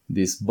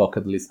this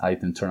bucket list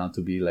item turned out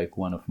to be like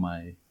one of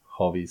my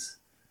hobbies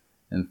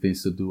and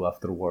things to do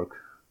after work.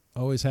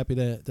 Always happy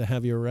to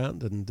have you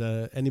around, and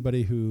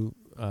anybody who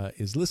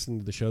is listening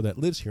to the show that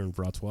lives here in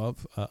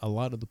Wrocław, a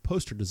lot of the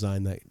poster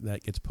design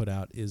that gets put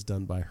out is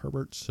done by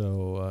Herbert.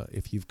 So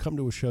if you've come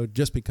to a show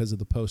just because of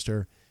the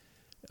poster,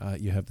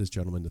 you have this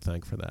gentleman to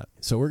thank for that.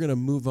 So we're going to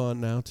move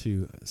on now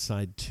to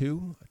side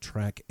 2,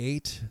 track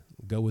 8,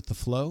 Go With The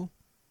Flow.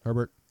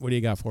 Herbert, what do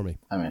you got for me?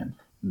 I mean,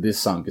 this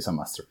song is a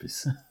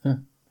masterpiece.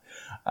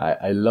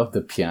 I love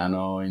the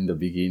piano in the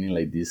beginning,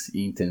 like this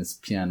intense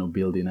piano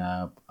building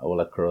up all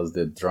across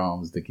the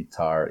drums. The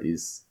guitar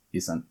is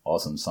an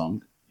awesome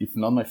song. If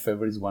not my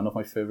favorite, it's one of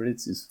my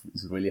favorites.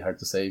 It's really hard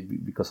to say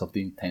because of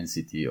the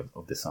intensity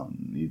of the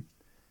song.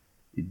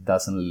 It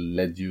doesn't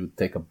let you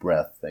take a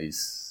breath.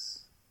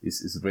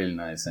 It's really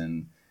nice,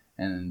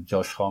 and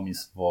Josh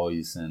Homme's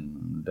voice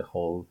and the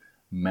whole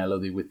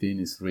melody within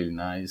is really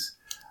nice.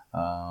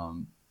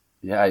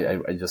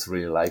 I just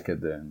really like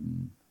it,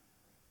 and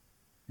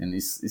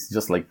it's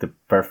just like the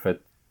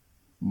perfect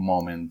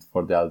moment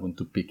for the album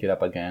to pick it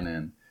up again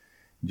and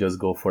just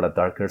go for a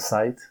darker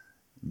side,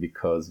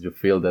 because you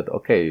feel that,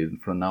 okay,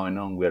 from now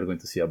on we are going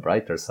to see a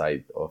brighter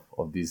side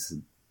of this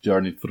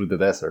journey through the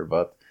desert,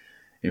 but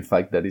in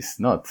fact that is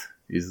not.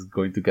 It's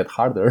going to get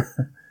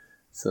harder.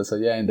 So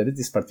yeah, and there is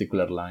this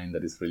particular line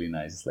that is really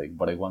nice. It's like,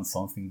 but I want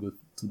something good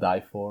to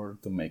die for,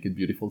 to make it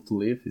beautiful to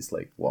live. It's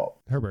like, wow.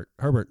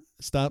 Herbert,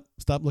 stop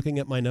looking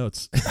at my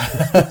notes.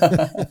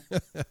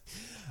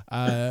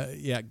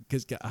 Yeah,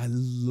 because I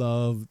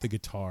love the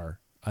guitar.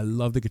 I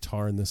love the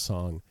guitar in this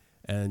song,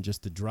 and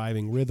just the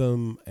driving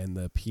rhythm and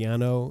the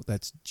piano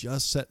that's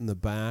just set in the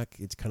back.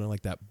 It's kind of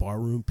like that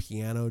barroom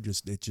piano,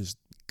 it's just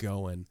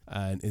going,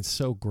 and it's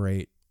so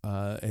great.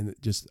 And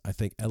it just, I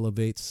think,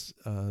 elevates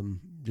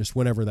just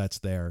whenever that's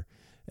there.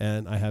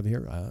 And I have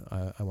here,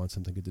 I want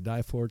something good to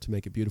die for, to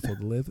make it beautiful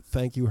to live.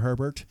 Thank you,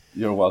 Herbert.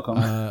 You're welcome.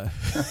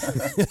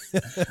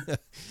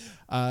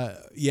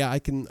 Yeah, I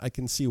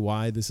can see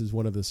why this is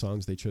one of the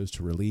songs they chose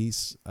to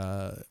release.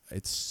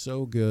 It's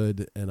so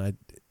good, and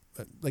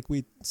like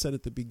we said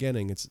at the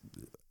beginning, it's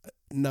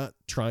not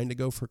trying to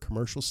go for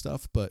commercial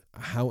stuff, but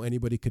how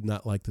anybody could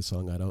not like the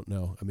song, I don't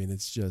know. I mean, it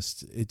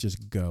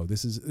just go.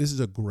 This is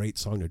a great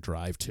song to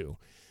drive to.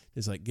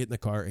 It's like, get in the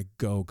car and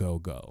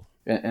go.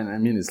 And I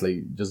mean, it's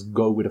like, just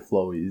go with the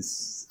flow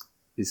is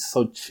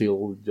so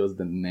chill. Just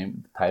the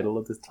title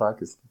of this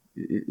track is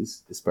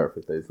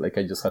perfect. It's like,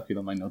 I just have it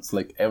on my notes,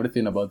 like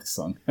everything about this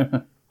song.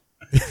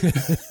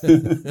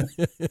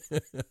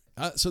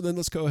 So then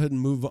let's go ahead and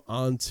move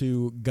on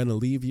to Gonna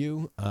Leave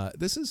You.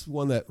 This is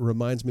one that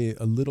reminds me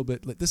a little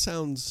bit, like, this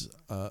sounds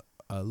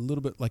a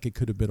little bit like it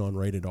could have been on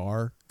Rated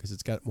R, because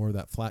it's got more of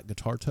that flat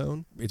guitar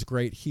tone. It's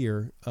great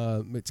here.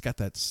 It's got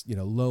that,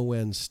 low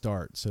end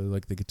start. So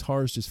like the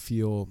guitars just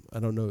feel, I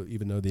don't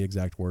even know the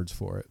exact words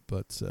for it,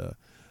 but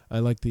I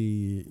like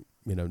the,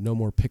 No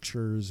More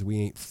Pictures, We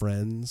Ain't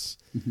Friends.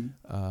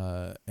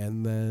 Mm-hmm.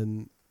 And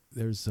then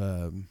there's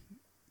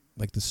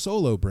like the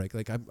solo break.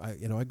 Like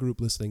I grew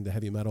up listening to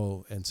heavy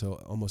metal, and so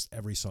almost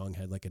every song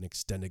had like an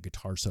extended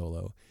guitar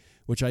solo,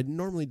 which I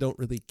normally don't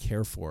really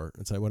care for.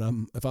 And so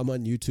if I'm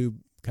on YouTube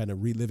kind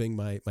of reliving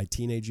my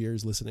teenage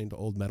years listening to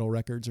old metal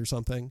records or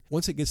something,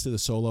 once it gets to the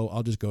solo,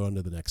 I'll just go on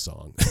to the next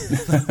song.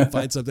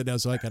 Find something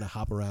else, so I kind of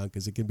hop around,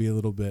 because it can be a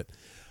little bit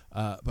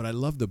but I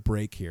love the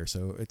break here.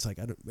 So it's like,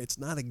 it's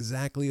not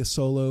exactly a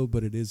solo,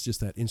 but it is just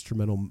that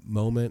instrumental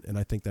moment, and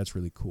I think that's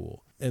really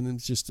cool. And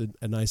it's just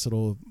a nice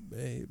little,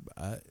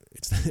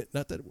 it's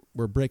not that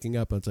we're breaking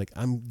up, but it's like,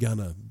 I'm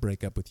gonna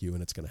break up with you,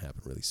 and it's gonna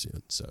happen really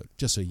soon. So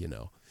just so you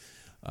know.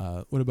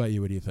 What about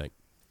you? What do you think?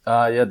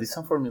 Yeah, this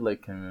song for me,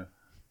 like,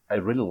 I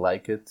really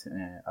like it.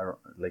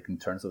 Like, in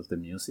terms of the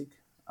music,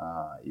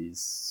 I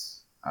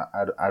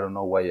don't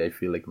know why I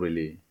feel like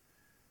really,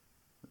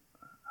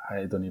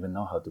 I don't even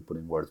know how to put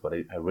in words, but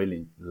I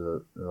really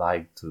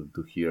like to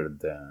hear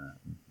the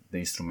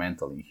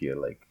instrumental in here.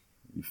 Like,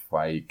 if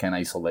I can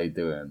isolate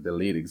the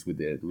lyrics with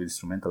the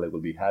instrumental, I will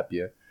be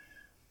happier.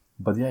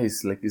 But yeah,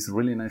 it's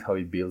really nice how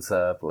it builds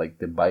up, like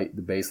the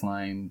bass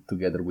line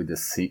together with the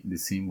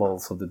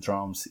cymbals of the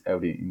drums.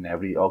 In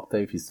every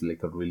octave is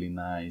like a really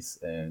nice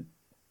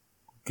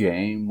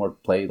game or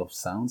play of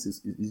sounds.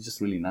 It's just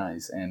really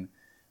nice, and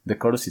the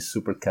chorus is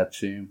super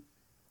catchy.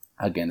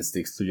 Again, it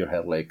sticks to your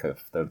head like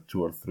after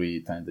 2 or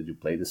 3 times that you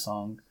play the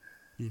song.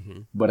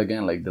 Mm-hmm. But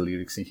again, like the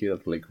lyrics in here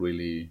are like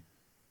really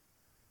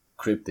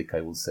cryptic, I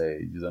would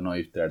say. You don't know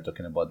if they're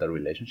talking about the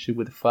relationship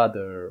with the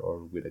father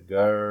or with a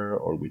girl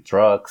or with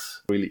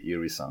drugs. Really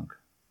eerie song.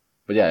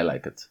 But yeah, I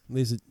like it.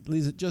 Leaves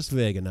it just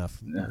vague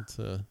enough.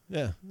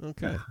 Yeah. But,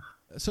 okay.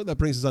 So that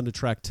brings us on to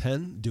track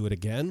 10, Do It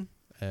Again.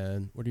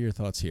 And what are your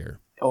thoughts here?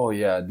 Oh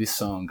yeah, this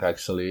song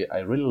actually,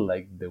 I really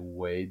like the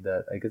way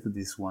that, I guess that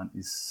this one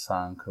is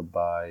sung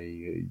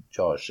by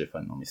Josh, if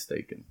I'm not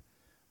mistaken.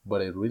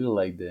 But I really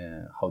like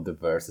how the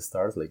verse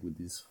starts, like with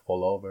this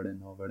fall over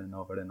and over and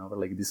over and over,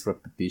 like this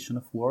repetition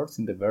of words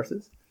in the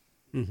verses.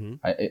 Mm-hmm.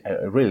 I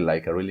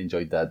really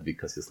enjoyed that,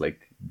 because it's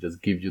like,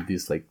 just give you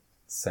this like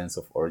sense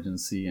of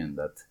urgency, and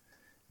that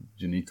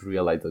you need to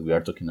realize that we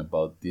are talking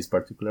about this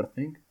particular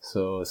thing.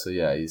 So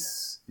yeah,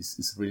 it's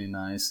really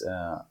nice.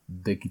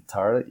 The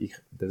guitar,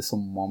 there's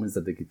some moments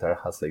that the guitar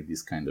has like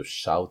this kind of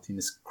shouting,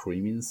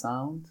 screaming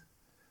sound.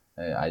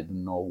 I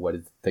don't know what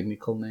is the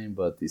technical name,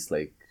 but it's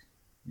like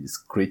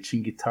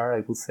screeching guitar,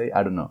 I would say.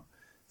 I don't know.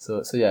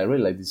 So yeah, I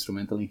really like the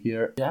instrumental in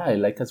here. Yeah, I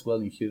like as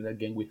well in here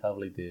again we have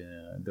like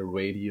the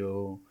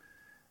radio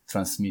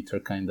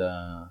transmitter kind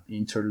of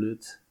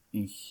interlude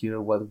in here.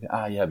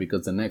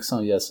 Because the next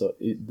song, so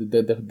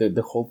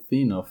the whole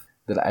thing of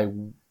that I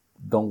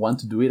don't want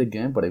to do it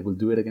again, but I will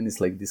do it again,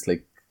 is like this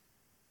like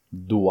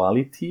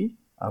duality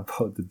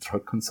about the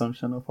drug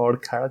consumption of our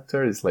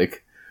character. It's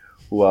like,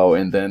 wow.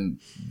 And then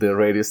the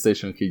radio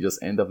station, he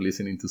just end up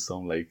listening to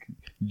some like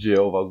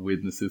Jehovah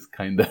Witnesses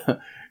kind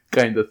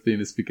of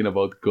thing, speaking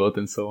about God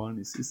and so on.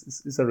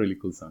 It's a really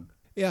cool song.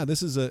 Yeah,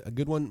 this is a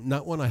good one.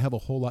 Not one I have a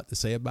whole lot to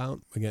say about.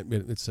 Again,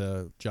 it's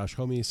Josh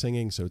Homme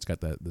singing, so it's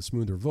got the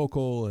smoother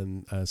vocal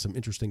and some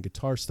interesting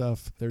guitar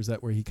stuff. There's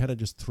that where he kind of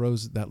just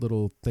throws that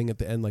little thing at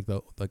the end, like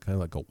the kind of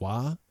like a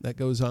wah that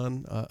goes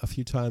on a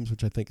few times,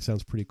 which I think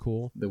sounds pretty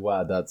cool. The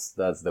wah, that's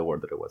the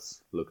word that I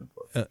was looking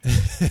for.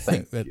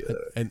 Thank you.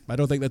 And I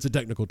don't think that's a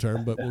technical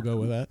term, but we'll go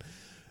with that.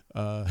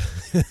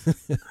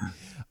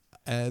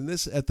 And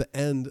this, at the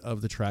end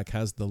of the track,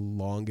 has the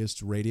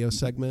longest radio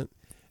segment.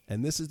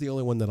 And this is the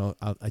only one that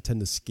I tend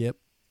to skip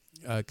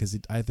because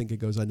I think it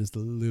goes on just a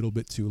little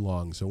bit too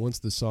long. So once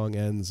the song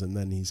ends, and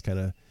then he's kind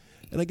of,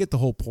 and I get the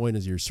whole point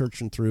as you're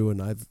searching through,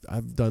 and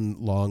I've done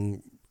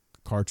long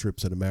car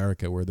trips in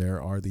America where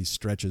there are these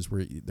stretches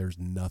where there's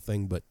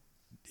nothing but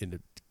in a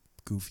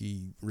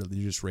goofy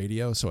religious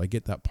radio. So I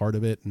get that part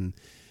of it, and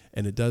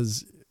it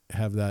does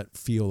have that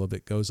feel of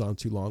it goes on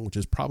too long, which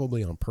is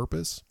probably on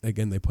purpose.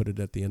 Again, they put it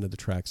at the end of the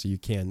track so you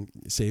can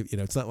say,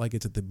 it's not like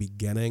it's at the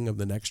beginning of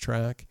the next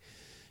track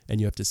and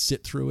you have to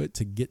sit through it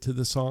to get to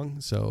the song.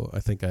 So I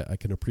think I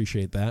can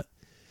appreciate that.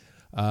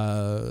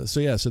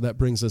 So that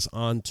brings us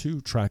on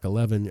to track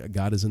 11,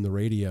 God Is in the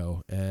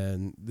Radio.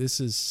 And this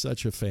is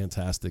such a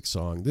fantastic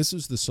song. This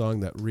is the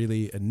song that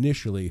really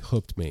initially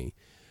hooked me.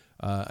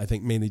 I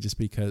think mainly just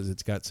because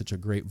it's got such a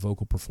great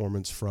vocal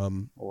performance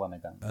from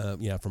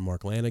Lanegan. From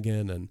Mark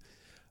Lanegan. And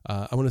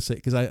I want to say,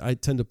 because I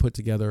tend to put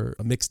together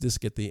a mixed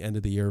disc at the end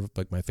of the year of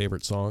like my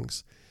favorite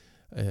songs.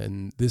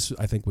 And this,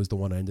 I think, was the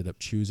one I ended up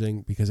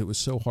choosing because it was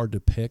so hard to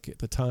pick at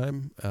the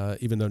time,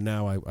 even though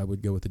now I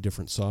would go with a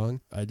different song.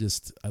 I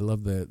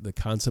love the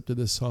concept of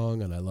this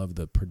song, and I love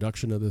the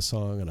production of this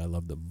song, and I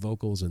love the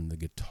vocals and the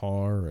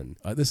guitar. And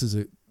this is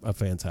a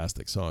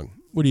fantastic song.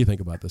 What do you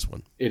think about this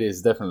one? It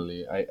is,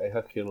 definitely. I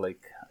have here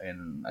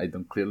and I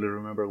don't clearly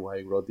remember why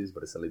I wrote this,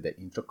 but it's like the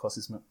intro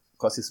causes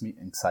me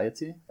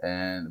anxiety,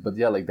 but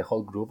yeah, like the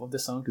whole groove of the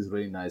song is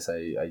really nice.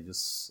 I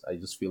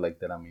just feel like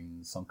that I'm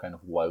in some kind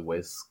of Wild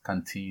West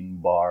canteen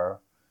bar,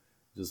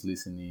 just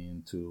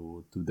listening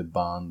to the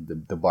band,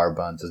 the bar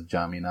band, just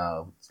jamming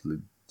out, like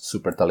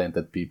super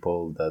talented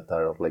people that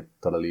are like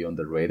totally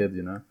underrated,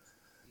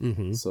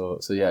 Mm-hmm. So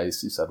yeah,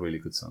 it's a really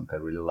good song. I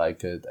really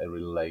like it. I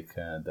really like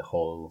the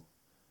whole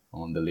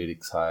on the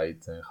lyric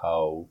side,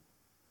 how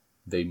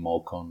they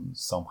mock on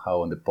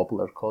somehow on the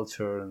popular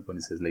culture, and when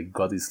it says like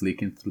God is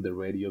leaking through the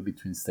radio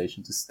between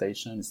station to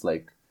station, it's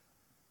like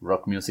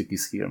rock music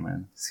is here,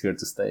 man. It's here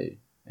to stay.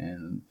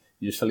 And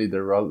usually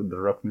the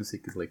rock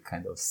music is like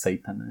kind of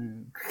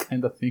Satan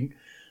kind of thing.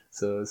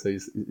 So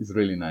it's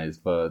really nice.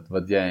 But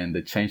yeah, and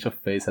the change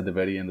of pace at the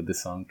very end of the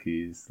song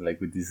is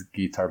like with these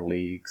guitar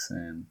licks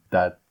and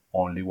that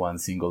only one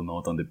single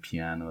note on the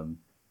piano and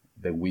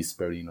the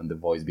whispering on the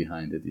voice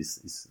behind it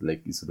is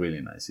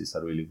really nice. It's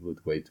a really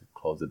good way to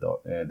close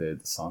the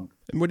song.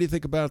 And what do you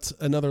think about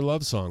Another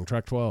Love Song,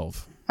 track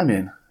 12? I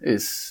mean,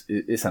 it's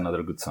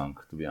another good song,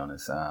 to be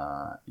honest.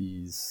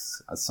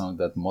 Is a song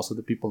that most of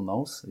the people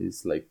knows.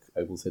 It's like,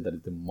 I will say that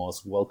it's the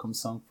most welcome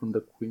song from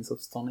the Queens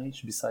of Stone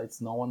Age,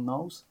 besides No One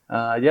Knows.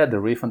 Yeah, the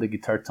riff on the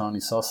guitar tone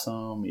is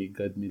awesome. It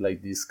got me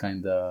like this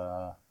kind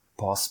of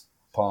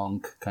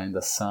post-punk kind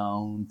of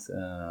sound.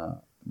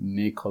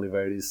 Nick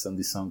Oliveris on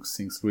this song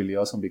sings really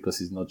awesome because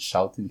he's not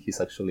shouting, he's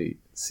actually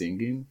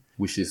singing,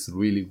 which is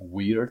really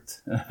weird.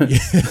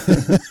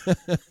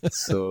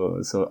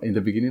 So in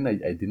the beginning,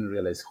 I didn't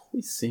realize who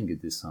is singing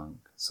this song.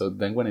 So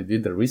then when I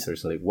did the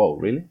research, like, whoa,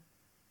 really?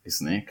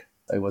 It's Nick.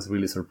 I was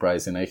really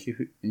surprised. And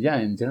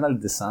in general,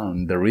 the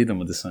sound, the rhythm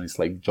of the song is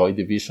like Joy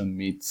Division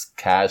meets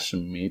Cash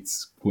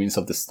meets Queens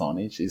of the Stone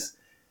Age.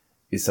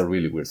 It's a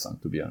really weird song,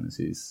 to be honest.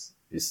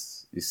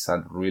 It's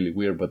a really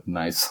weird but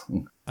nice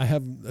song. I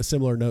have a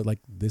similar note, like,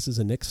 this is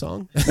a Nick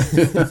song.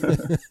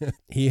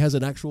 He has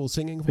an actual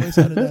singing voice.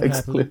 How did that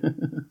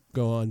happen?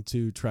 Go on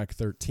to track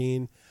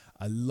 13.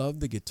 I love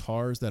the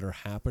guitars that are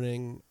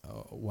happening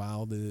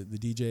while the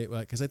DJ,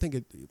 because I think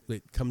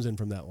it comes in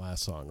from that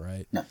last song,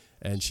 right? Yeah.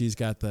 And she's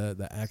got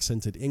the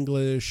accented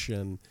English,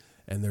 and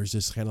there's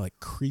this kind of like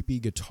creepy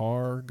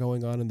guitar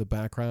going on in the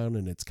background,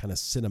 and it's kind of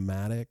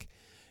cinematic.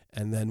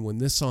 And then when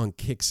this song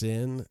kicks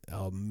in,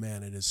 oh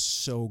man, it is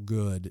so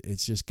good.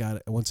 It's just got,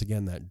 once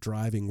again, that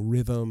driving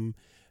rhythm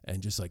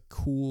and just like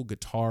cool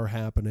guitar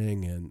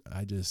happening. And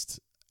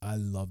I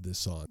love this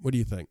song. What do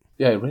you think?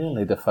 Yeah, I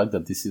really like the fact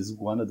that this is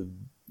one of the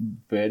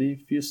very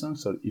few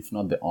songs, or if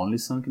not the only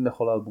song in the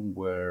whole album,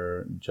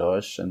 where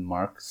Josh and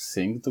Mark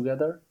sing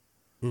together.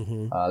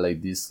 Mm-hmm.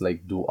 Like this,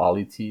 like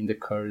duality in the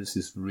chorus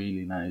is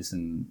really nice,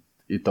 and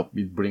it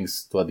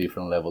brings to a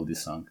different level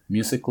this song.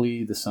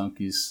 Musically, the song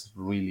is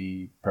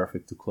really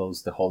perfect to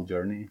close the whole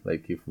journey.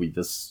 Like, if we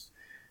just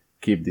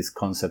keep this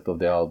concept of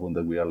the album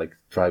that we are like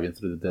driving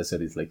through the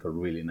desert, it's like a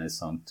really nice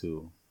song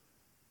to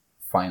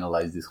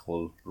finalize this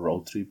whole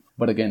road trip.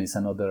 But again, it's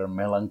another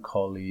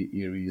melancholy,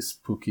 eerie,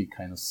 spooky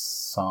kind of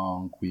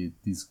song with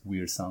these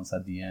weird sounds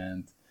at the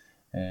end.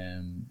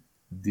 And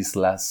this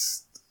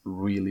last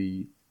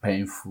really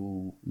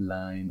painful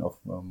line of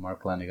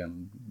Mark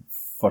Lanegan,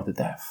 "For the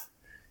deaf."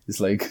 It's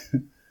like,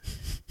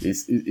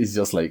 it's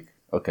just like,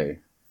 okay,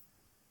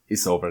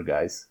 it's over,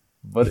 guys.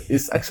 But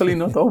it's actually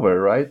not over,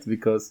 right?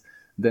 Because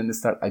then they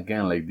start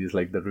again like this,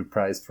 like the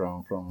reprise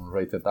from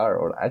Rated R,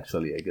 or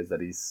actually, I guess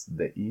that is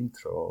the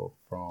intro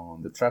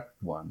from the track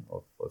one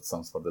of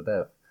Songs for the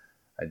Deaf.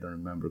 I don't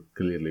remember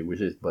clearly which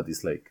is, but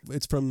it's like...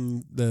 It's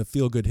from the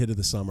Feel Good Hit of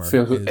the Summer.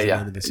 Feel Good,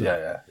 yeah.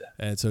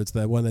 And so it's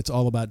the one that's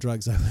all about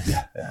drugs.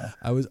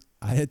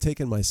 I had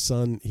taken my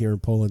son here in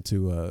Poland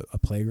to a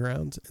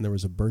playground, and there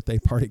was a birthday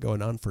party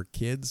going on for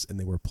kids, and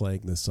they were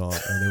playing this song,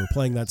 and they were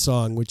playing that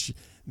song, which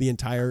the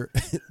entire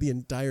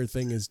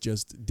thing is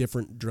just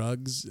different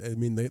drugs. I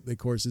mean, the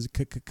chorus is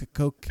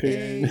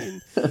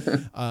cocaine.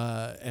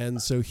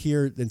 And so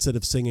here, instead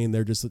of singing,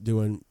 they're just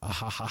doing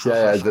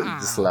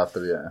just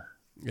laughter, yeah.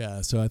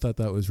 Yeah, so I thought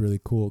that was really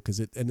cool because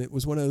it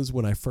was one of those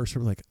when I first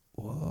heard, like,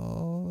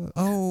 whoa,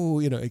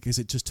 because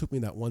it just took me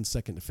that 1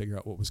 second to figure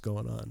out what was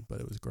going on,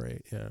 but it was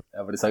great. Yeah,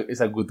 but it's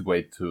a good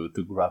way to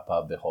wrap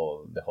up the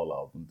whole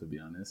album. To be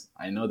honest,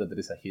 I know that there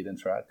is a hidden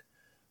track,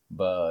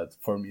 but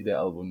for me the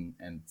album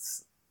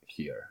ends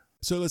here.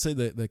 So let's say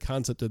the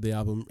concept of the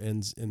album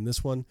ends in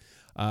this one.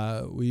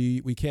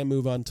 We can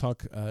move on,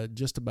 talk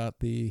just about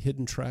the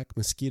hidden track,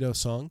 Mosquito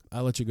Song.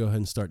 I'll let you go ahead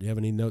and start. Do you have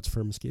any notes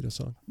for Mosquito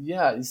Song?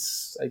 Yeah, I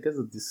guess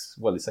that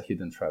it's a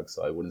hidden track,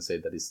 so I wouldn't say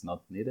that it's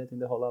not needed in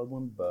the whole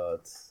album,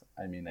 but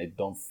I mean, I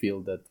don't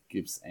feel that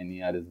gives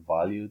any added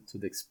value to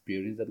the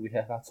experience that we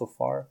have had so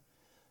far.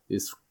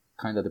 It's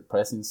kind of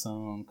depressing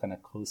song, kind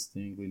of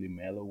coasting, really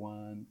mellow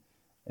one.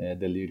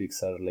 The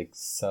lyrics are like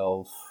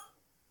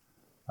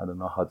I don't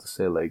know how to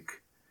say,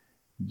 like,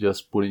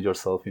 just putting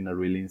yourself in a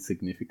really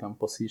insignificant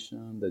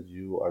position, that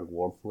you are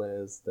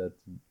worthless, that,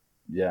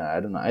 yeah, I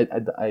don't know.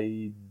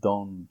 I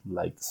don't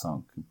like the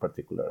song in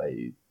particular.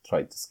 I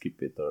try to skip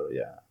it or,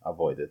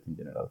 avoid it in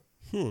general.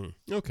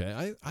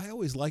 Okay. I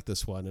always liked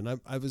this one, and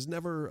I was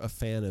never a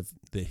fan of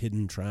the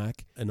hidden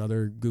track and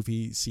other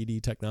goofy CD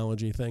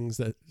technology things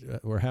that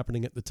were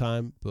happening at the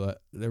time,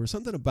 but there was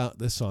something about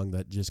this song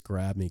that just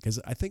grabbed me because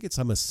I think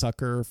I'm a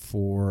sucker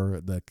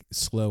for the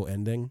slow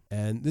ending,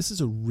 and this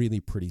is a really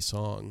pretty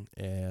song,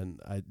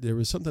 and there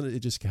was something that it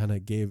just kind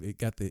of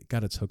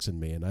got its hooks in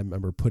me, and I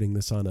remember putting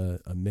this on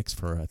a mix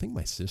for, I think,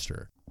 my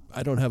sister.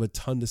 I don't have a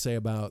ton to say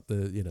about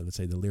let's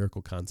say the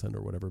lyrical content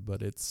or whatever,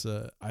 but it's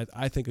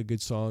I think a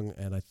good song,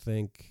 and I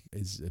think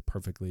is a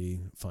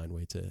perfectly fine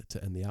way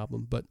to end the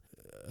album. But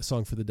a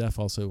song for the deaf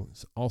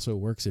also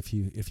works if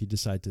you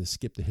decide to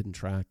skip the hidden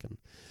track. And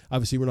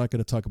obviously we're not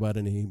going to talk about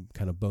any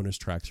kind of bonus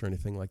tracks or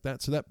anything like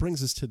that. So that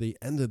brings us to the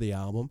end of the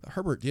album.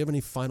 Herbert, do you have any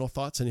final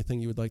thoughts?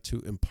 Anything you would like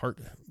to impart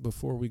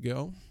before we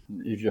go?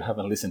 If you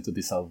haven't listened to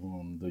this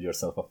album, do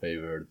yourself a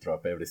favor,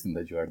 drop everything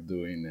that you are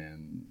doing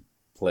and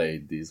play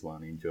this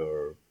one in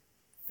your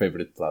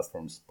favorite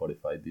platforms,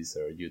 Spotify,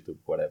 Deezer, YouTube,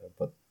 whatever,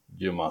 but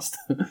you must.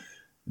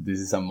 This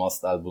is a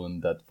must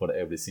album that for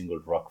every single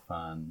rock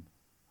fan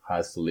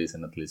has to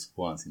listen at least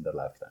once in their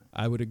lifetime.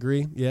 I would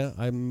agree. Yeah,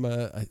 and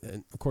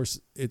of course,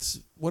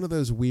 it's one of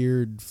those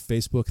weird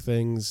Facebook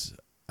things.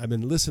 I've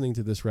been listening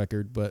to this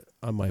record, but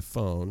on my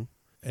phone,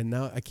 and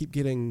now I keep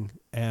getting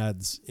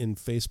ads in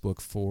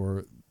Facebook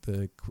for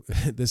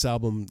this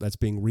album that's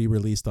being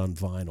re-released on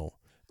vinyl,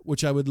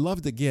 which I would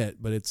love to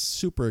get, but it's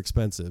super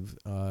expensive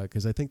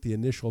because I think the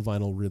initial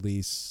vinyl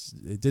release,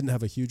 it didn't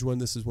have a huge one.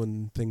 This is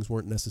when things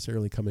weren't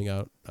necessarily coming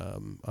out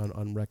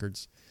on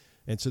records.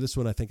 And so this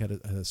one I think had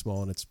a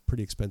small, and it's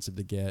pretty expensive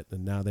to get.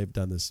 And now they've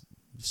done this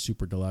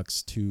super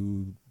deluxe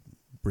 2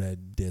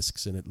 red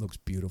discs, and it looks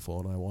beautiful,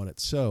 and I want it.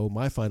 So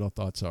my final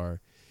thoughts are,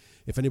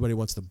 if anybody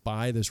wants to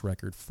buy this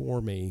record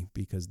for me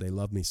because they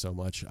love me so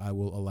much, I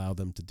will allow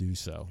them to do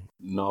so.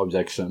 No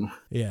objection.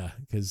 Yeah,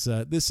 because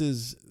this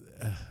is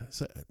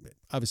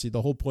obviously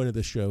the whole point of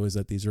this show is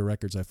that these are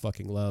records I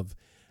fucking love,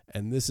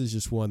 and this is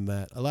just one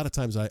that a lot of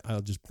times I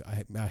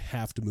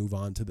have to move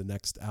on to the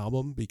next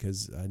album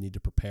because I need to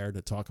prepare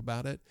to talk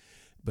about it.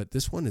 But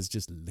this one has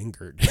just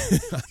lingered.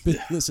 I've been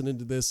listening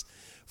to this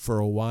for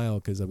a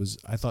while because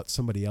I thought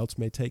somebody else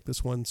may take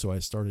this one, so I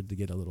started to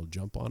get a little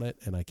jump on it,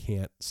 and I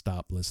can't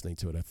stop listening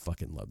to it. I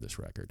fucking love this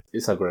record.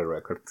 It's a great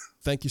record.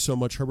 Thank you so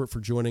much, Herbert, for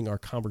joining our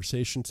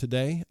conversation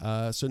today.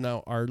 So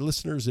now our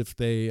listeners, if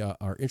they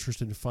are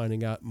interested in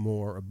finding out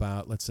more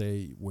about, let's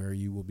say, where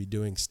you will be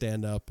doing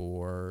stand-up,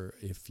 or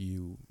if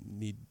you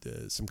need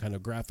some kind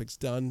of graphics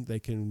done, they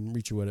can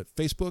reach you at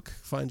Facebook,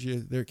 find you.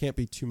 There can't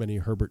be too many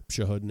Herbert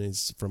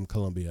Shahodnys from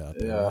Colombia.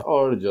 Yeah, right?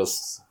 Or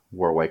just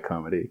Worldwide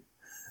Comedy.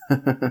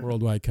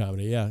 Worldwide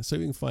Comedy, yeah. So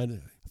you can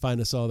find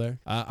us all there.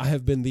 I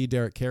have been the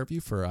Derek Care of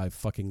You for I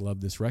Fucking Love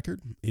This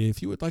Record.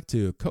 If you would like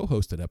to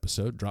co-host an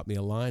episode, drop me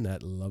a line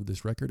at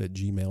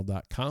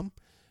lovethisrecord@gmail.com.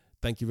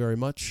 Thank you very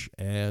much.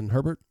 And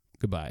Herbert,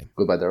 goodbye.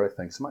 Goodbye, Derek.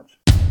 Thanks so much.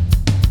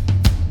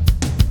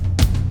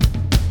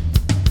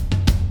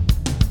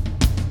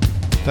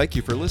 Thank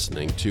you for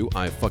listening to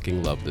I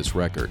Fucking Love This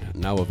Record,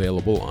 now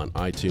available on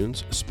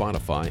iTunes,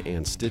 Spotify,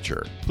 and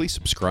Stitcher. Please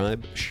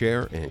subscribe,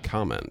 share, and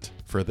comment.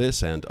 For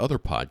this and other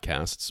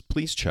podcasts,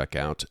 please check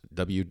out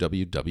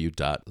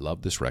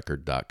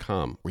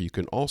www.lovethisrecord.com, where you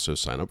can also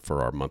sign up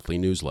for our monthly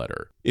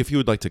newsletter. If you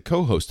would like to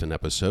co-host an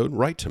episode,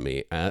 write to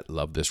me at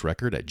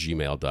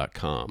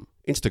lovethisrecord@gmail.com.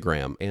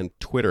 Instagram and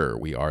Twitter,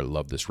 we are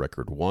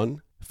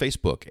LoveThisRecord1.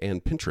 Facebook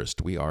and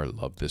Pinterest, we are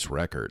Love This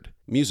Record.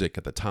 Music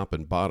at the top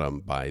and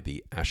bottom by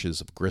the Ashes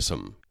of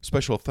Grissom.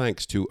 Special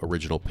thanks to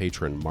original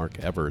patron Mark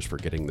Evers for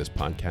getting this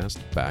podcast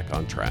back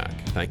on track.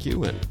 Thank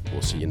you, and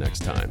we'll see you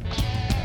next time.